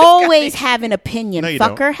 opinion. I knew I it was always have an opinion, No, you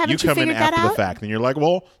fucker. don't. Haven't you come in figured that after out? the fact, and you're like,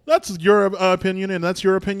 "Well, that's your opinion, and that's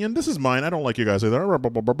your opinion. This is mine. I don't like you guys either." So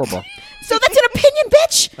that's an opinion,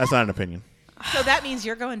 bitch. That's not an opinion. So that means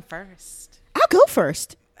you're going first. I'll go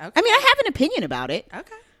first. Okay. I mean, I have an opinion about it.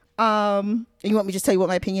 Okay. You want me to just tell you what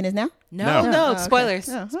my opinion is now? No, No. no, okay. spoilers.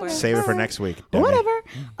 Oh, Spoilers. Save it for next week. dummy. Whatever.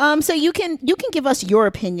 So you can give us your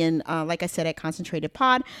opinion, like I said, at Concentrated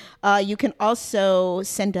Pod. You can also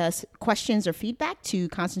send us questions or feedback to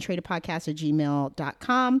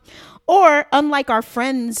concentratedpodcast@gmail.com. Or unlike our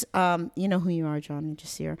friends, you know who you are, John and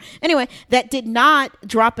Jasir. Anyway, that did not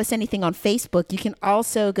drop us anything on Facebook. You can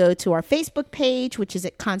also go to our Facebook page, which is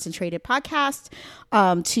at Concentrated Podcast,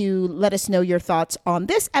 to let us know your thoughts on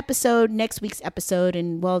this episode, next week's episode,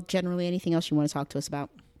 and well, generally anything else you want to talk to us about.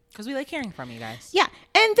 Because we like hearing from you guys. Yeah,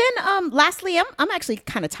 and then lastly, I'm actually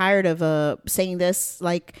kind of tired of saying this.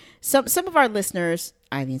 Like some of our listeners,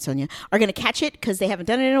 Ivy and Sonia, are going to catch it because they haven't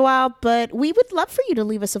done it in a while. But we would love for you to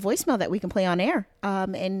leave us a voicemail that we can play on air,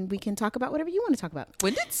 and we can talk about whatever you want to talk about.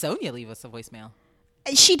 When did Sonia leave us a voicemail?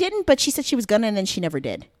 She didn't, but she said she was gonna, and then she never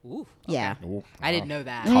did. Ooh. Yeah. Ooh, I didn't know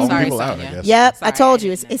that. Calling Sorry, people out, Sonia. I guess. Yep, Sorry, I told you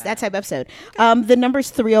didn't know it's that that. type of episode. The number's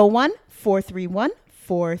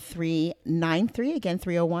 301-431-4393. Again,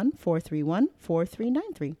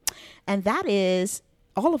 301-431-4393. And that is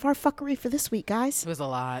all of our fuckery for this week, guys. It was a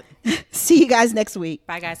lot. See you guys next week.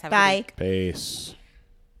 Bye, guys. Have a good Bye. week. Peace.